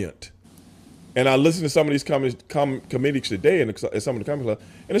 Brilliant. And I listen to some of these comedics today at some of the comedy clubs,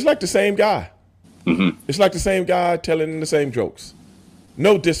 and it's like the same guy. Mm-hmm. It's like the same guy telling the same jokes.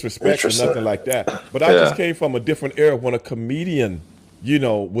 No disrespect or nothing like that. But I just came from a different era when a comedian,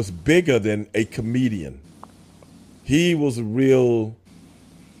 was bigger than a comedian. He was a real,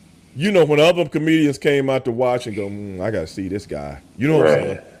 when other comedians came out to watch and go, I got to see this guy. You know what I'm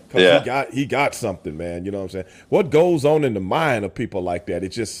saying? Because he got something, man. You know what I'm saying? What goes on in the mind of people like that? It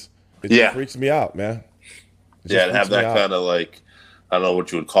just freaks me out, man. To have that kind of I don't know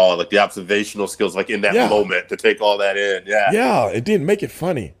what you would call it, like the observational skills, like in that moment to take all that in. Yeah, it didn't make it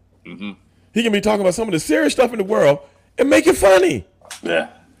funny. Mm-hmm. He can be talking about some of the serious stuff in the world and make it funny. Yeah,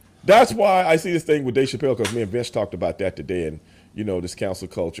 that's why I see this thing with Dave Chappelle, because me and Vince talked about that today, and this cancel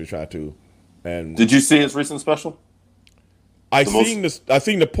culture trying to. And did you see his recent special? I seen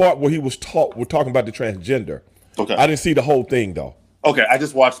the part where we're talking about the transgender. Okay, I didn't see the whole thing though. Okay, I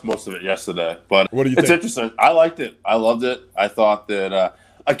just watched most of it yesterday, but what do you think? It's interesting. I liked it. I loved it. I thought that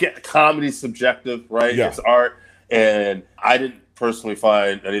again, comedy's subjective, right? Yeah. It's art, and I didn't personally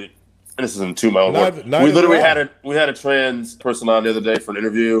find anything. And this isn't too my own word. We literally had a trans person on the other day for an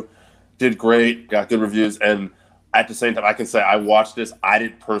interview. Did great, got good reviews, and at the same time, I can say I watched this. I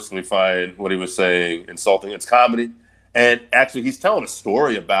didn't personally find what he was saying insulting. It's comedy. And actually, he's telling a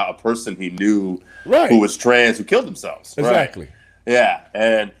story about a person he knew who was trans who killed themselves. Exactly. Right? Yeah.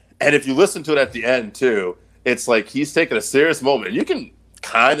 And if you listen to it at the end, too, it's like he's taking a serious moment. You can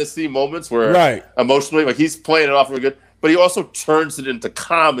kind of see moments where emotionally, like he's playing it off really good, but he also turns it into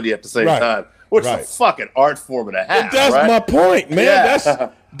comedy at the same time, which is a fucking art form and a half. And that's my point, man.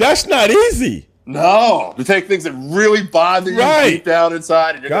 Yeah. That's not easy. No, to take things that really bother you deep down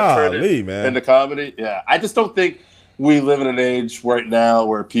inside and you're going to turn it into comedy. Yeah, I just don't think we live in an age right now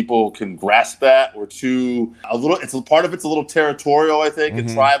where people can grasp that. It's a little territorial, I think, and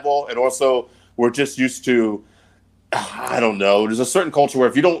tribal, and also we're just used to, I don't know. There's a certain culture where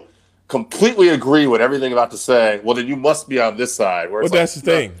if you don't completely agree with everything about to say, well, then you must be on this side. Where it's that's the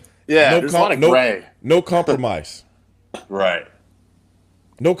thing. There's a lot of gray. No compromise. Right.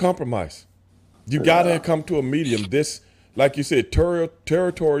 No compromise. You got to come to a medium. This, like you said,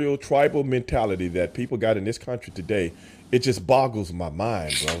 territorial, tribal mentality that people got in this country today, it just boggles my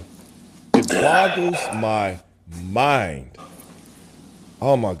mind, bro. It boggles my mind.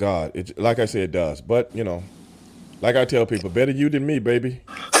 Oh, my God. Like I said, it does. But, like I tell people, better you than me, baby.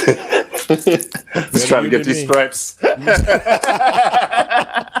 Just trying to get these stripes.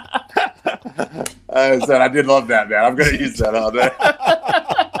 I did love that, man. I'm going to use that all day.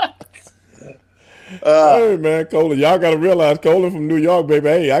 Hey, man, Colin, y'all got to realize, Colin from New York, baby,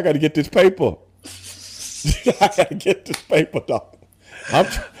 hey, I got to get this paper. I got to get this paper, dog. I'm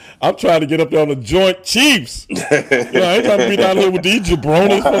trying to get up there on the Joint Chiefs. I ain't trying to be down here with these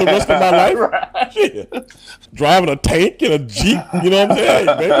jabronis for the rest of my life. Right. Shit. Driving a tank and a Jeep, you know what I'm saying?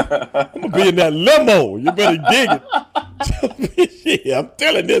 Hey, baby, I'm going to be in that limo. You better dig it. Shit, I'm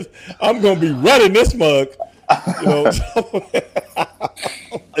telling this, I'm going to be running this mug.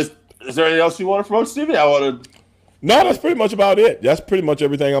 Is there anything else you want to promote, Stevie? No, that's pretty much about it. That's pretty much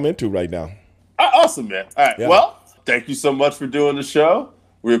everything I'm into right now. Awesome, man. All right. Yeah. Well, thank you so much for doing the show.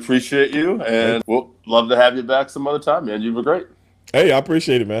 We appreciate you, and we'll love to have you back some other time, man. You were great. Hey, I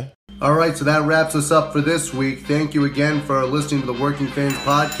appreciate it, man. All right, so that wraps us up for this week. Thank you again for listening to the Working Fans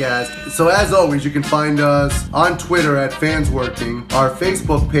Podcast. So as always, you can find us on Twitter at FansWorking. Our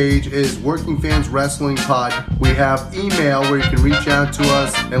Facebook page is Working Fans Wrestling Pod. We have email where you can reach out to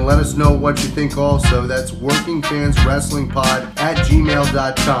us and let us know what you think also. That's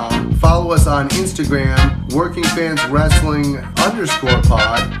workingfanswrestlingpod@gmail.com. Follow us on Instagram,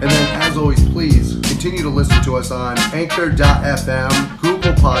 workingfanswrestling_pod. And then as always, please continue to listen to us on Anchor.fm,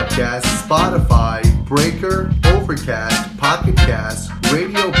 Google Podcasts, Spotify, Breaker, Overcast, Pocket Cast,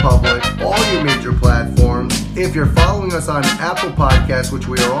 Radio Public, all your major platforms. If you're following us on Apple Podcasts, which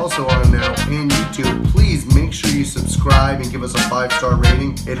we are also on now, and YouTube, please make sure you subscribe and give us a 5-star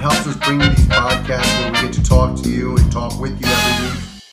rating. It helps us bring you these podcasts where we get to talk to you and talk with you every week.